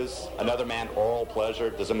man gives another man oral pleasure,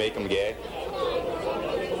 does it make him gay?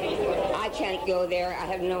 I can't go there. I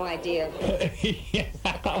have no idea.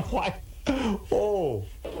 Why? Oh.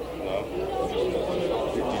 No.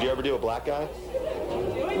 Did you ever do a black guy?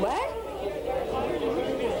 What?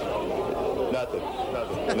 Nothing.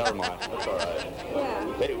 Never mind. That's all right.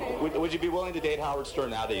 Yeah. Hey, would you be willing to date Howard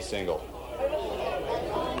Stern now that he's single?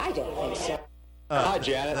 I don't think so. Hi,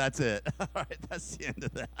 Janet. That's it. All right, that's the end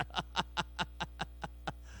of that.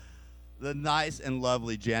 The nice and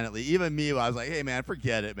lovely Janet Leigh. Even me, I was like, "Hey, man,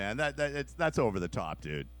 forget it, man. That's over the top,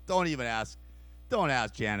 dude. Don't ask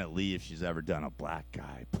Janet Leigh if she's ever done a black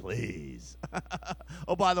guy, please."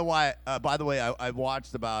 Oh, by the way, I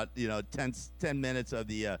watched about 10 minutes of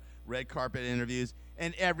the red carpet interviews,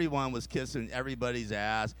 and everyone was kissing everybody's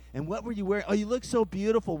ass. And what were you wearing? Oh, you look so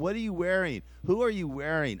beautiful. What are you wearing? Who are you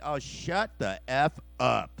wearing? Oh, shut the F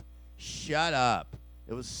up. Shut up.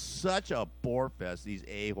 It was such a bore fest, these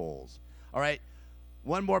a-holes. All right,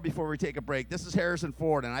 one more before we take a break. This is Harrison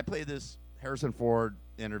Ford, and I play this Harrison Ford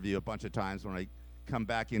interview a bunch of times when I come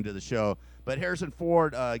back into the show. But Harrison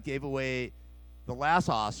Ford gave away the last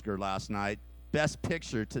Oscar last night Best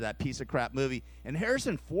Picture to that piece of crap movie. And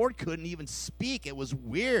Harrison Ford couldn't even speak. It was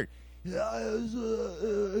weird.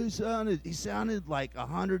 He sounded like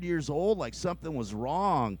 100 years old, like something was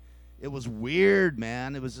wrong. It was weird,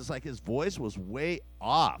 man. It was just like his voice was way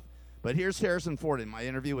off. But here's Harrison Ford in my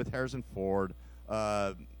interview with Harrison Ford.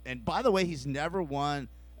 And by the way, he's never won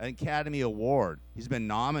an Academy Award. He's been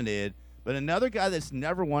nominated. But another guy that's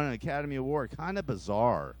never won an Academy Award, kind of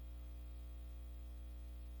bizarre.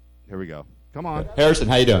 Here we go. Come on. Harrison,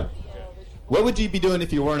 how you doing? What would you be doing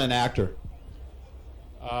if you weren't an actor?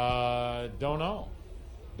 Don't know.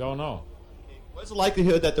 What's the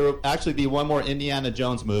likelihood that there will actually be one more Indiana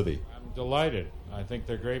Jones movie? I'm delighted. I think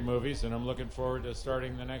they're great movies, and I'm looking forward to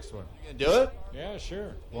starting the next one. You gonna do it? Yeah,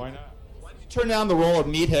 sure. Why not? Why did you turn down the role of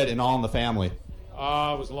Meathead in All in the Family? It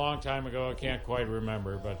was a long time ago. I can't quite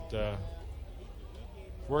remember, but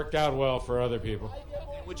worked out well for other people.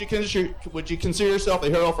 Would you consider yourself a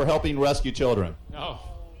hero for helping rescue children? No.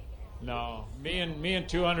 Me and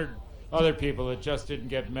 200 other people that just didn't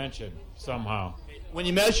get mentioned somehow. When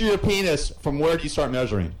you measure your penis, from where do you start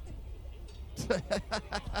measuring?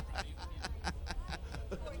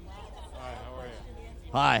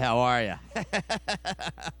 Hi, how are you?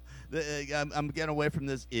 I'm getting away from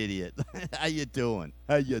this idiot. How you doing?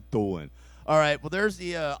 All right, well, there's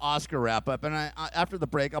the Oscar wrap-up, and I after the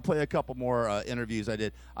break, I'll play a couple more interviews I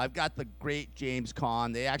did. I've got the great James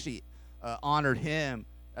Caan. They actually honored him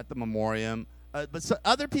at the memoriam. But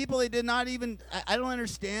other people, they did not even, I don't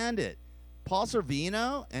understand it. Paul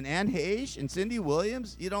Sorvino and Anne Heche and Cindy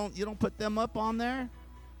Williams, you don't put them up on there?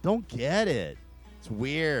 Don't get it. It's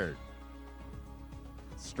weird.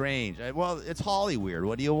 Strange. Well, it's Holly weird.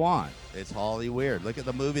 What do you want? It's Holly weird. Look at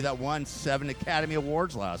the movie that won 7 Academy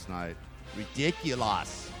Awards last night.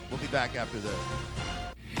 Ridiculous. We'll be back after this.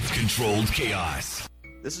 Controlled Chaos.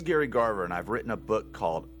 This is Gary Garver, and I've written a book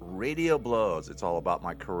called Radio Blows. It's all about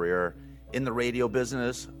my career in the radio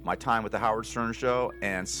business, my time with the Howard Stern Show,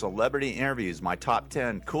 and celebrity interviews, my top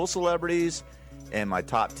 10 cool celebrities and my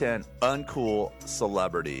top 10 uncool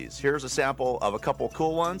celebrities. Here's a sample of a couple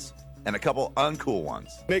cool ones and a couple uncool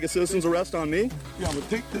ones. Make a citizen's arrest on me? Yeah, I'm going to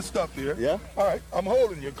take this stuff here. Yeah? All right, I'm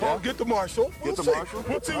holding you. Get the marshal. We'll see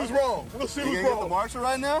who's wrong. We'll see you who's gonna wrong. Get the marshal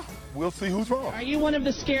right now? We'll see who's wrong. Are you one of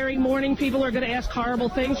the scary morning people who are going to ask horrible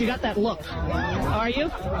things? You got that look. Are you?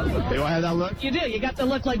 Do I have that look? You do. You got the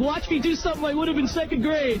look like, watch me do something I would have in second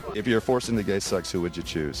grade. If you're forced into gay sex, who would you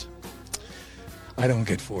choose? I don't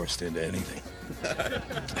get forced into anything.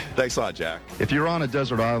 Thanks a lot, Jack. If you were on a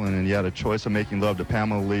desert island and you had a choice of making love to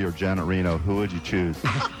Pamela Lee or Janet Reno, who would you choose?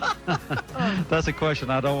 That's a question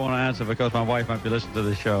I don't want to answer because my wife might be listening to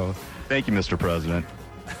the show. Thank you, Mr. President.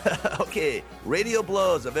 Okay, Radio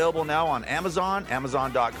Blows, available now on Amazon,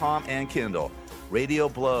 Amazon.com, and Kindle. Radio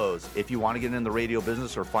Blows. If you want to get in the radio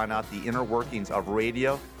business or find out the inner workings of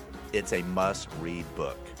radio, it's a must-read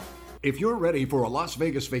book. If you're ready for a Las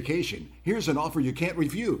Vegas vacation, here's an offer you can't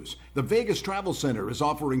refuse. The Vegas Travel Center is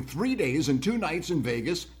offering 3 days and 2 nights in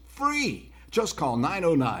Vegas free. Just call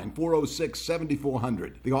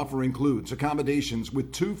 909-406-7400. The offer includes accommodations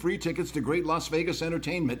with 2 free tickets to great Las Vegas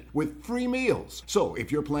entertainment with free meals. So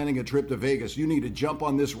if you're planning a trip to Vegas, you need to jump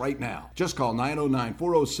on this right now. Just call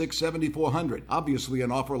 909-406-7400. Obviously,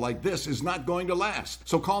 an offer like this is not going to last.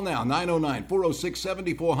 So call now,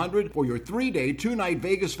 909-406-7400 for your 3-day, 2-night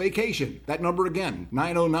Vegas vacation. That number again,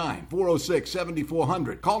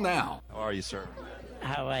 909-406-7400. Call now. How are you, sir?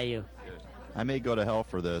 How are you? I may go to hell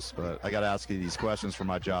for this, but I got to ask you these questions for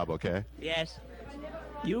my job, okay? Yes.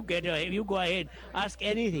 You go ahead. Ask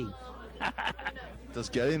anything. Does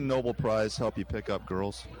getting the Nobel Prize help you pick up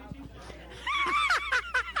girls?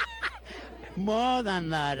 More than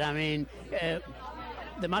that. I mean, there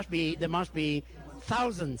must be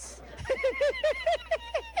thousands.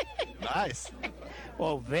 Nice.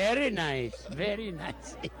 Oh, very nice. Very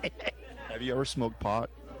nice. Have you ever smoked pot?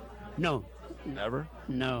 No. Never?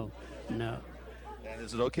 No. And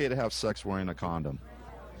is it okay to have sex wearing a condom?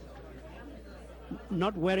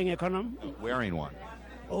 Not wearing a condom? Wearing one.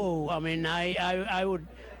 Oh, I mean, I would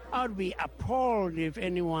be appalled if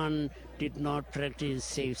anyone did not practice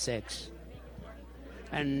safe sex.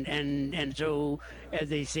 And so, as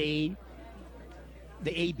they say,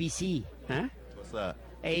 the ABC, huh? What's that?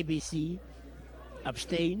 ABC,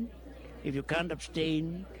 abstain. If you can't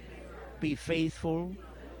abstain, be faithful,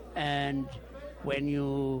 and when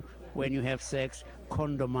you have sex,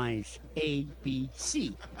 condomize.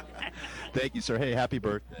 ABC. Thank you, sir. Hey, happy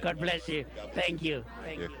birthday. God bless you. Thank you.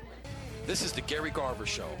 Thank you. This is the Gary Garver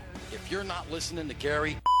Show. If you're not listening to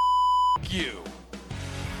Gary, you.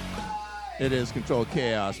 It is Controlled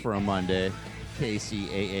Chaos for a Monday.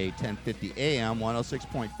 KCAA 1050 AM,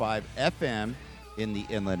 106.5 FM in the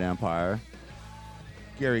Inland Empire.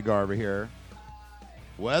 Gary Garver here.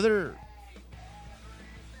 Weather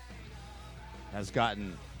has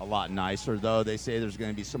gotten a lot nicer, though. They say there's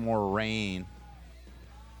going to be some more rain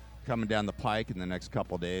coming down the pike in the next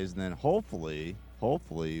couple of days. And then hopefully,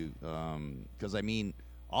 because, I mean,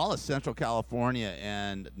 all of Central California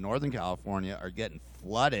and Northern California are getting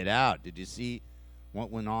flooded out. Did you see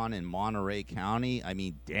what went on in Monterey County? I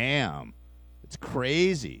mean, damn. It's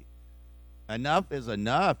crazy. Enough is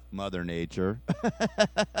enough, Mother Nature.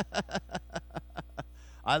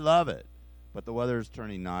 I love it. But the weather is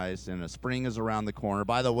turning nice, and spring is around the corner.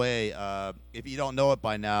 By the way, if you don't know it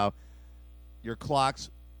by now, your clocks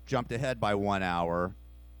jumped ahead by 1 hour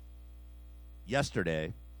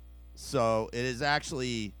yesterday. So it is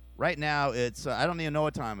actually, right now, it's, I don't even know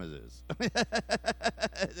what time it is.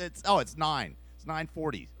 It's 9. It's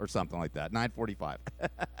 9:40 or something like that, 9:45. If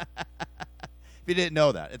you didn't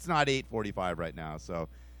know that, it's not 8:45 right now. So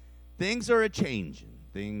things are a-changing.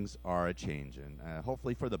 Things are a-changing,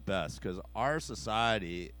 hopefully for the best, because our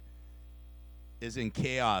society is in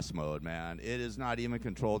chaos mode, man. It is not even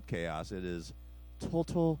controlled chaos. It is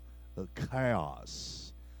total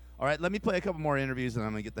chaos. All right, let me play a couple more interviews, and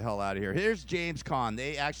I'm going to get the hell out of here. Here's James Caan.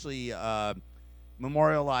 They actually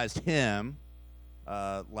memorialized him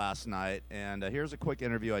last night, and here's a quick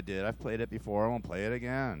interview I did. I've played it before. I won't play it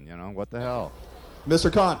again. You know, what the hell?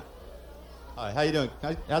 Mr. Caan. Hi, how you doing?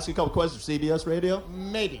 Can I ask you a couple questions for CBS Radio?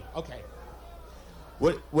 Maybe. Okay.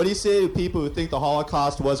 What do you say to people who think the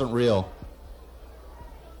Holocaust wasn't real?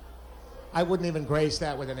 I wouldn't even grace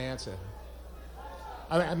that with an answer.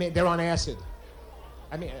 I mean, they're on acid.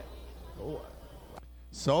 I mean...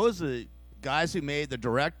 So is the guys who made the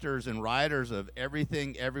directors and writers of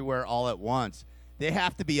Everything, Everywhere, All at Once. They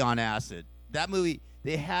have to be on acid. That movie,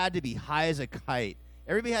 they had to be high as a kite.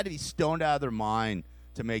 Everybody had to be stoned out of their mind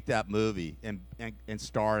to make that movie and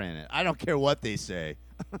star in it. I don't care what they say.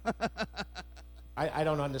 I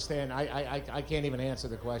don't understand. I can't even answer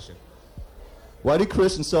the question. Why do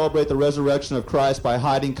Christians celebrate the resurrection of Christ by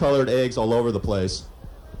hiding colored eggs all over the place?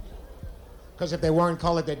 Because if they weren't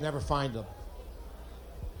colored, they'd never find them.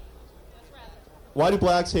 Why do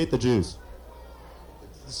blacks hate the Jews?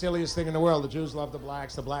 It's the silliest thing in the world. The Jews love the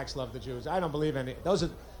blacks love the Jews. I don't believe any. Those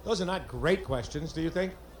are not great questions, do you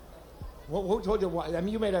think? Who told you? I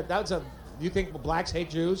mean, you think blacks hate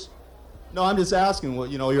Jews? No, I'm just asking what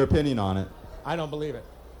your opinion on it. I don't believe it.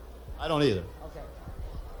 I don't either. Okay.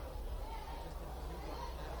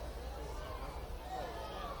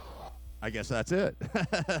 I guess that's it.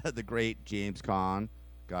 The great James Caan,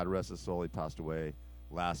 God rest his soul, he passed away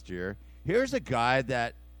last year. Here's a guy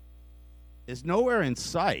that is nowhere in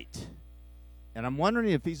sight, and I'm wondering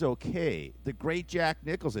if he's okay. The great Jack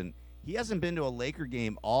Nicholson. He hasn't been to a Laker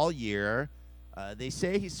game all year. They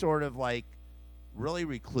say he's sort of like really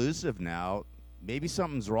reclusive now. Maybe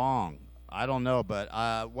something's wrong. I don't know, but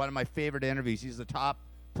one of my favorite interviews, he's the top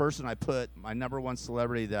person I put, my number one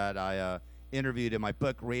celebrity that I interviewed in my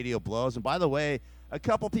book, Radio Blows. And by the way, a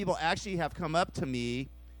couple people actually have come up to me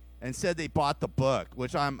and said they bought the book,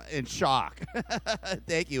 which I'm in shock.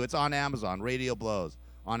 Thank you. It's on Amazon, Radio Blows.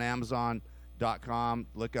 On Amazon.com,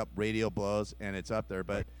 look up Radio Blows, and it's up there.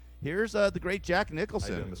 But here's the great Jack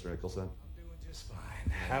Nicholson. How you doing, Mr. Nicholson? I'm doing just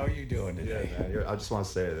fine. How are you doing today? Yeah, man, I just want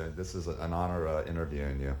to say that this is an honor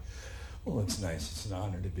interviewing you. Well, it's nice. It's an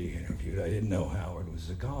honor to be interviewed. I didn't know Howard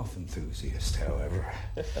was a golf enthusiast, however.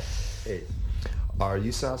 Hey, are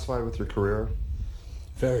you satisfied with your career?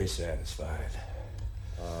 Very satisfied.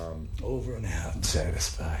 Over and out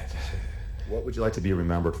satisfied. What would you like to be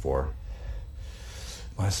remembered for?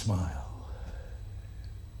 My smile.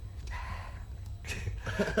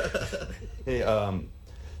 Hey, I'm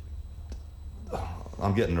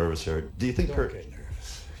getting nervous here. Do you think Don't get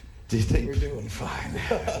nervous. Do you think we're doing fine?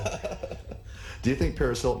 Do you think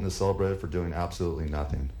Paris Hilton is celebrated for doing absolutely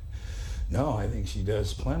nothing? No, I think she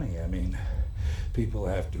does plenty. I mean, people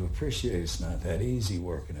have to appreciate it's not that easy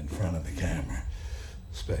working in front of the camera,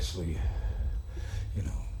 especially,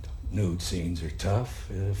 nude scenes are tough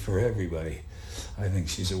for everybody. I think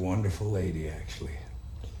she's a wonderful lady, actually.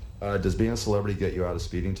 Does being a celebrity get you out of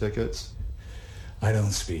speeding tickets? I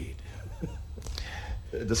don't speed.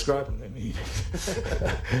 Describe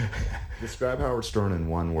Howard Stern in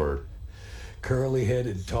one word.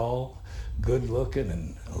 Curly-headed, tall, good-looking,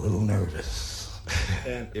 and a little nervous.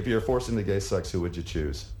 And if you're forced into gay sex, who would you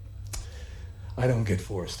choose? I don't get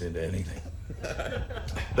forced into anything.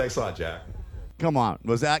 Thanks a lot, Jack. Come on.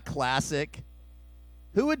 Was that classic?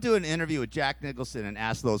 Who would do an interview with Jack Nicholson and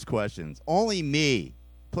ask those questions? Only me.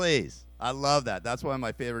 Please. I love that. That's one of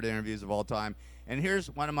my favorite interviews of all time. And here's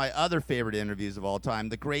one of my other favorite interviews of all time,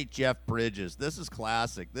 the great Jeff Bridges. This is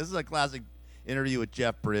classic. This is a classic interview with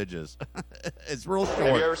Jeff Bridges. It's real short.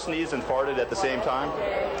 Have you ever sneezed and farted at the same time?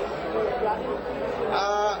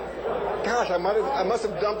 Gosh, I must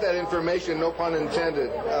have dumped that information, no pun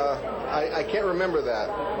intended. I can't remember that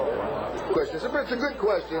question. It's a good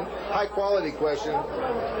question, high quality question.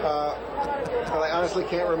 But I honestly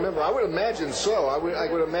can't remember. I would imagine so. I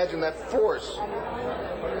would imagine that force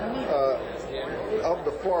of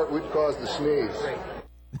the fart would cause the sneeze.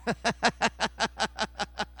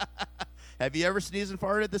 Have you ever sneezed and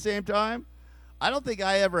farted at the same time? I don't think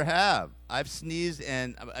I ever have. I've sneezed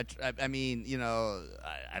and, I mean, you know,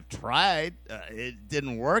 I've tried. It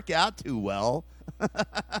didn't work out too well.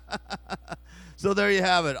 So there you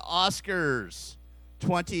have it. Oscars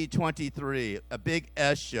 2023, a big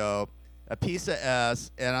S show, a piece of S,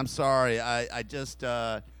 and I'm sorry. I just,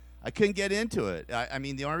 I couldn't get into it. I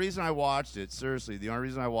mean, the only reason I watched it, seriously, the only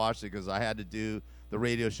reason I watched it because I had to do the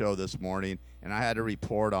radio show this morning, and I had to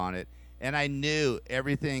report on it. And I knew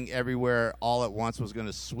Everything Everywhere All at Once was going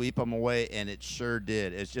to sweep them away, and it sure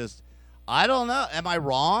did. It's just, I don't know. Am I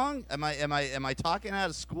wrong? Am I talking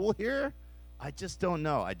out of school here? I just don't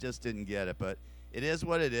know. I just didn't get it. But it is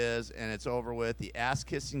what it is, and it's over with. The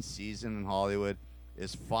ass-kissing season in Hollywood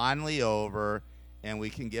is finally over, and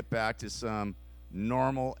we can get back to some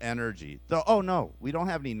normal energy. Oh, no, we don't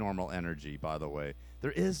have any normal energy, by the way.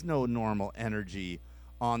 There is no normal energy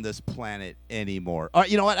on this planet anymore. All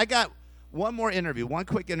right, you know what? I got one more interview, one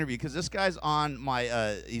quick interview, because this guy's on my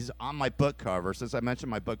he's on my book cover. Since I mentioned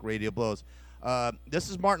my book, Radio Blows. This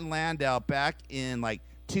is Martin Landau back in like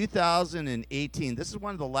 2018. This is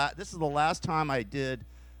This is the last time I did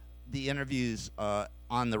the interviews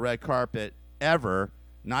on the red carpet ever.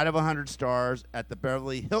 Night of 100 Stars at the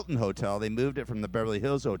Beverly Hilton Hotel. They moved it from the Beverly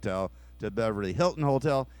Hills Hotel to the Beverly Hilton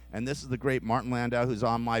Hotel, and this is the great Martin Landau, who's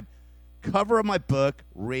on my cover of my book,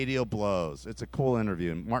 Radio Blows. It's a cool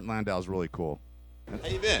interview, and Martin Landau is really cool. How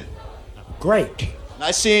you been? Great.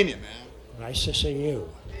 Nice seeing you, man. Nice to see you.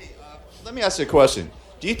 Hey, let me ask you a question.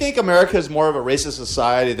 Do you think America is more of a racist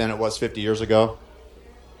society than it was 50 years ago?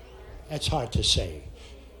 It's hard to say.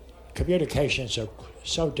 Communications are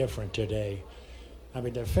so different today. I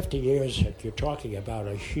mean, the 50 years that you're talking about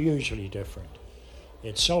are hugely different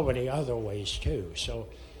in so many other ways, too. So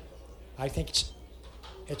I think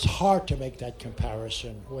it's hard to make that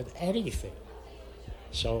comparison with anything.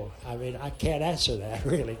 So, I mean, I can't answer that,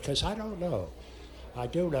 really, because I don't know. I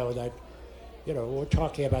do know that, you know, we're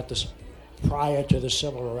talking about this prior to the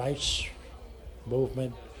civil rights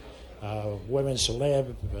movement, women's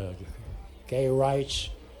lib, gay rights.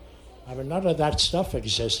 I mean, none of that stuff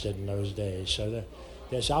existed in those days. So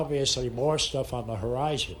there's obviously more stuff on the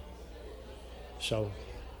horizon. So,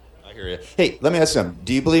 I hear you. Hey, let me ask you something.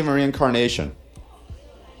 Do you believe in reincarnation?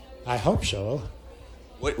 I hope so.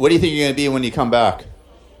 What do you think you're going to be when you come back?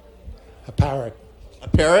 A parrot. A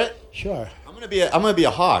parrot? Sure. I'm going to be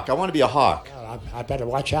a hawk. I want to be a hawk. Well, I better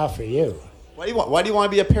watch out for you. Why do you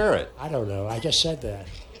want to be a parrot? I don't know. I just said that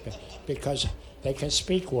because they can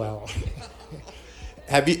speak well.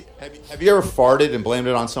 Have you ever farted and blamed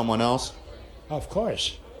it on someone else? Of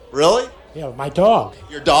course. Really? Yeah, my dog.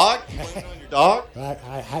 Your dog? You blamed it on your dog?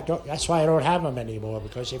 I don't, that's why I don't have him anymore,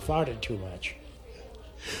 because he farted too much.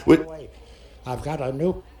 By the way, I've got a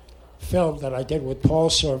new film that I did with Paul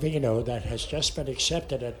Sorvino that has just been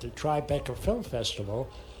accepted at the Tribeca Film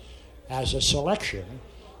Festival as a selection,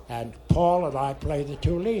 and Paul and I play the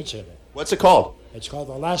two leads in it. What's it called? It's called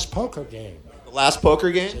The Last Poker Game. The Last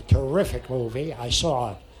Poker Game? It's a terrific movie. I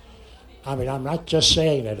saw it. I mean, I'm not just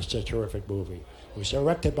saying that it's a terrific movie. It was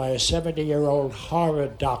directed by a 70-year-old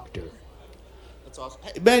Harvard doctor. That's awesome.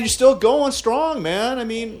 Hey, man, you're still going strong, man. I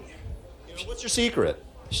mean, what's your secret?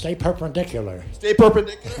 Stay perpendicular. Stay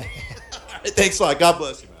perpendicular? All right, thanks a lot. God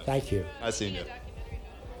bless you, man. Thank you. Nice seeing you.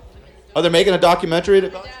 Oh, they're making a documentary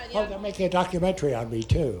about you? Oh, they're making a documentary on me,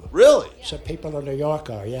 too. Really? Some people in New York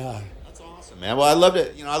are, yeah. That's awesome, man. Well, I'd love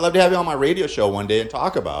to have you on my radio show one day and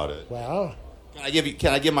talk about it. Well,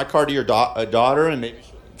 can I give my card to your daughter, and maybe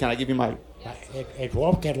can I give you my? It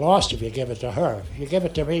won't get lost if you give it to her. If you give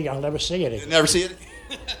it to me, I'll never see it again. Never see it?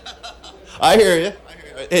 I hear you.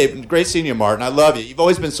 Hey, great seeing you, Martin. I love you. You've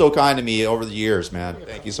always been so kind to me over the years, man.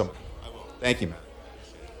 Thank you so much. Thank you, man.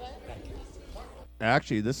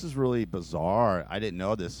 Actually, this is really bizarre. I didn't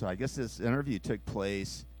know this. So I guess this interview took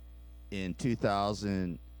place in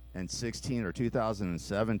 2016 or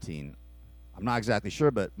 2017. I'm not exactly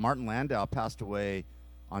sure, but Martin Landau passed away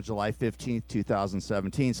on July 15th,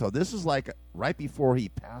 2017. So this is like right before he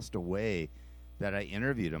passed away that I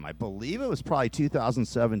interviewed him. I believe it was probably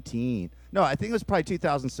 2017. No, I think it was probably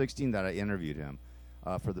 2016 that I interviewed him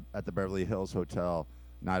at the Beverly Hills Hotel,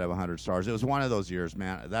 Night of 100 Stars. It was one of those years,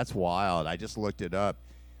 man. That's wild. I just looked it up.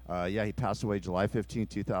 Yeah, he passed away July 15,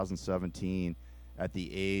 2017 at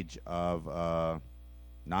the age of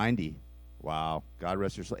 90. Wow. God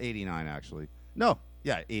rest your soul. 89, actually. No.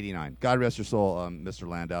 Yeah, 89. God rest your soul, Mr.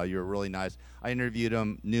 Landau. You were really nice. I interviewed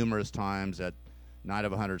him numerous times at Night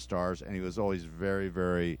of 100 Stars, and he was always very,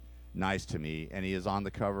 very nice to me. And he is on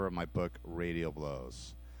the cover of my book, Radio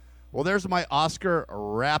Blows. Well, there's my Oscar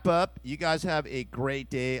wrap-up. You guys have a great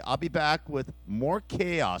day. I'll be back with more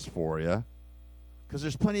chaos for you, because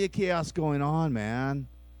there's plenty of chaos going on, man,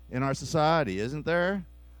 in our society, isn't there?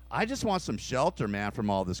 I just want some shelter, man, from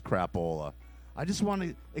all this crapola. I just want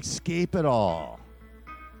to escape it all.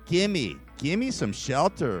 Gimme some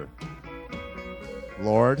shelter,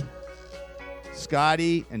 Lord.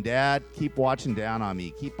 Scotty and Dad, keep watching down on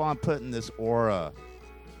me. Keep on putting this aura,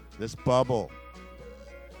 this bubble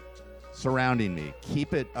surrounding me.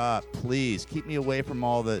 Keep it up, please. Keep me away from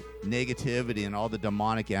all the negativity and all the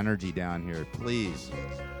demonic energy down here, please.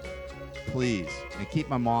 Please. And keep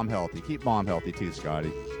my mom healthy. Keep Mom healthy too,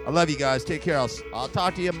 Scotty. I love you guys. Take care. I'll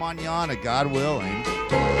talk to you mañana, God willing.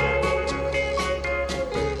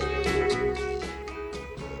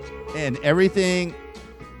 And everything,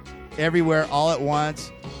 everywhere, all at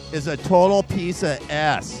once is a total piece of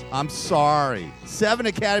S. I'm sorry. 7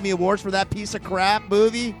 Academy Awards for that piece of crap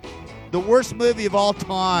movie. The worst movie of all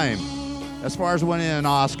time as far as winning an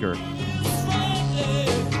Oscar.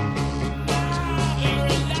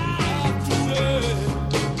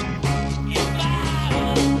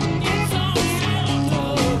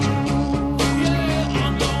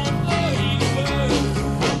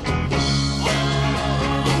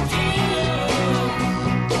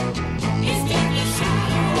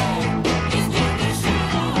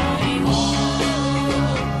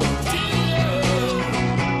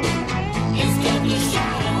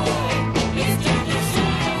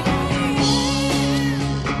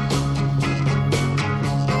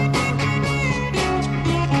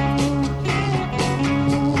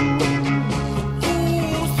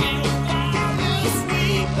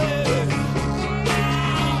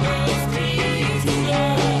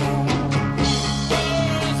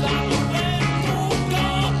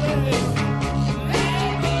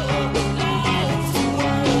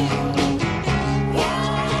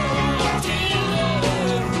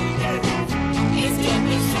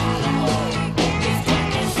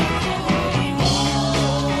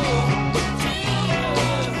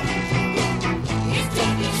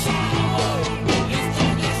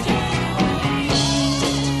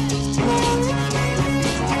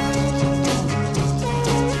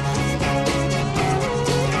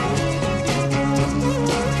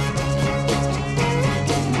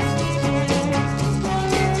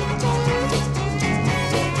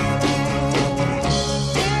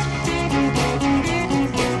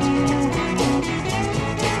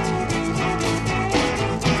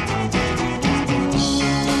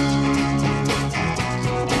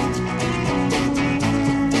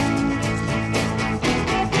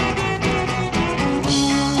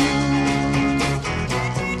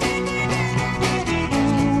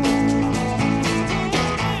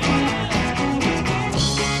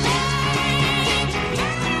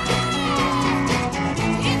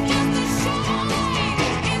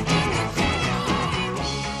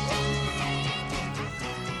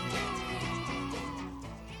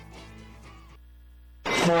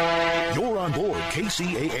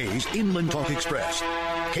 KCAA's Inland Talk Express.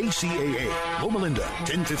 KCAA, Loma Linda,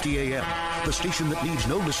 1050 AM. The station that leaves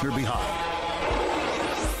no listener behind.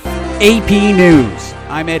 AP News.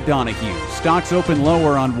 I'm Ed Donahue. Stocks open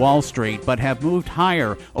lower on Wall Street, but have moved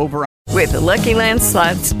higher over. With the Lucky Land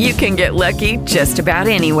Slots, you can get lucky just about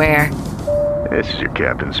anywhere. This is your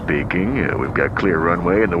captain speaking. We've got clear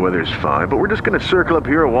runway and the weather's fine, but we're just going to circle up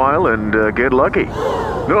here a while and get lucky.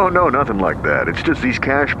 No, nothing like that. It's just these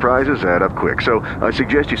cash prizes add up quick. So I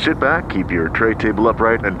suggest you sit back, keep your tray table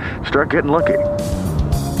upright, and start getting lucky.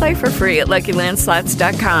 Play for free at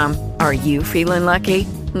LuckyLandSlots.com. Are you feeling lucky?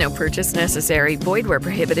 No purchase necessary. Void where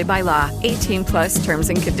prohibited by law. 18+ terms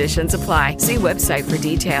and conditions apply. See website for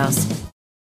details.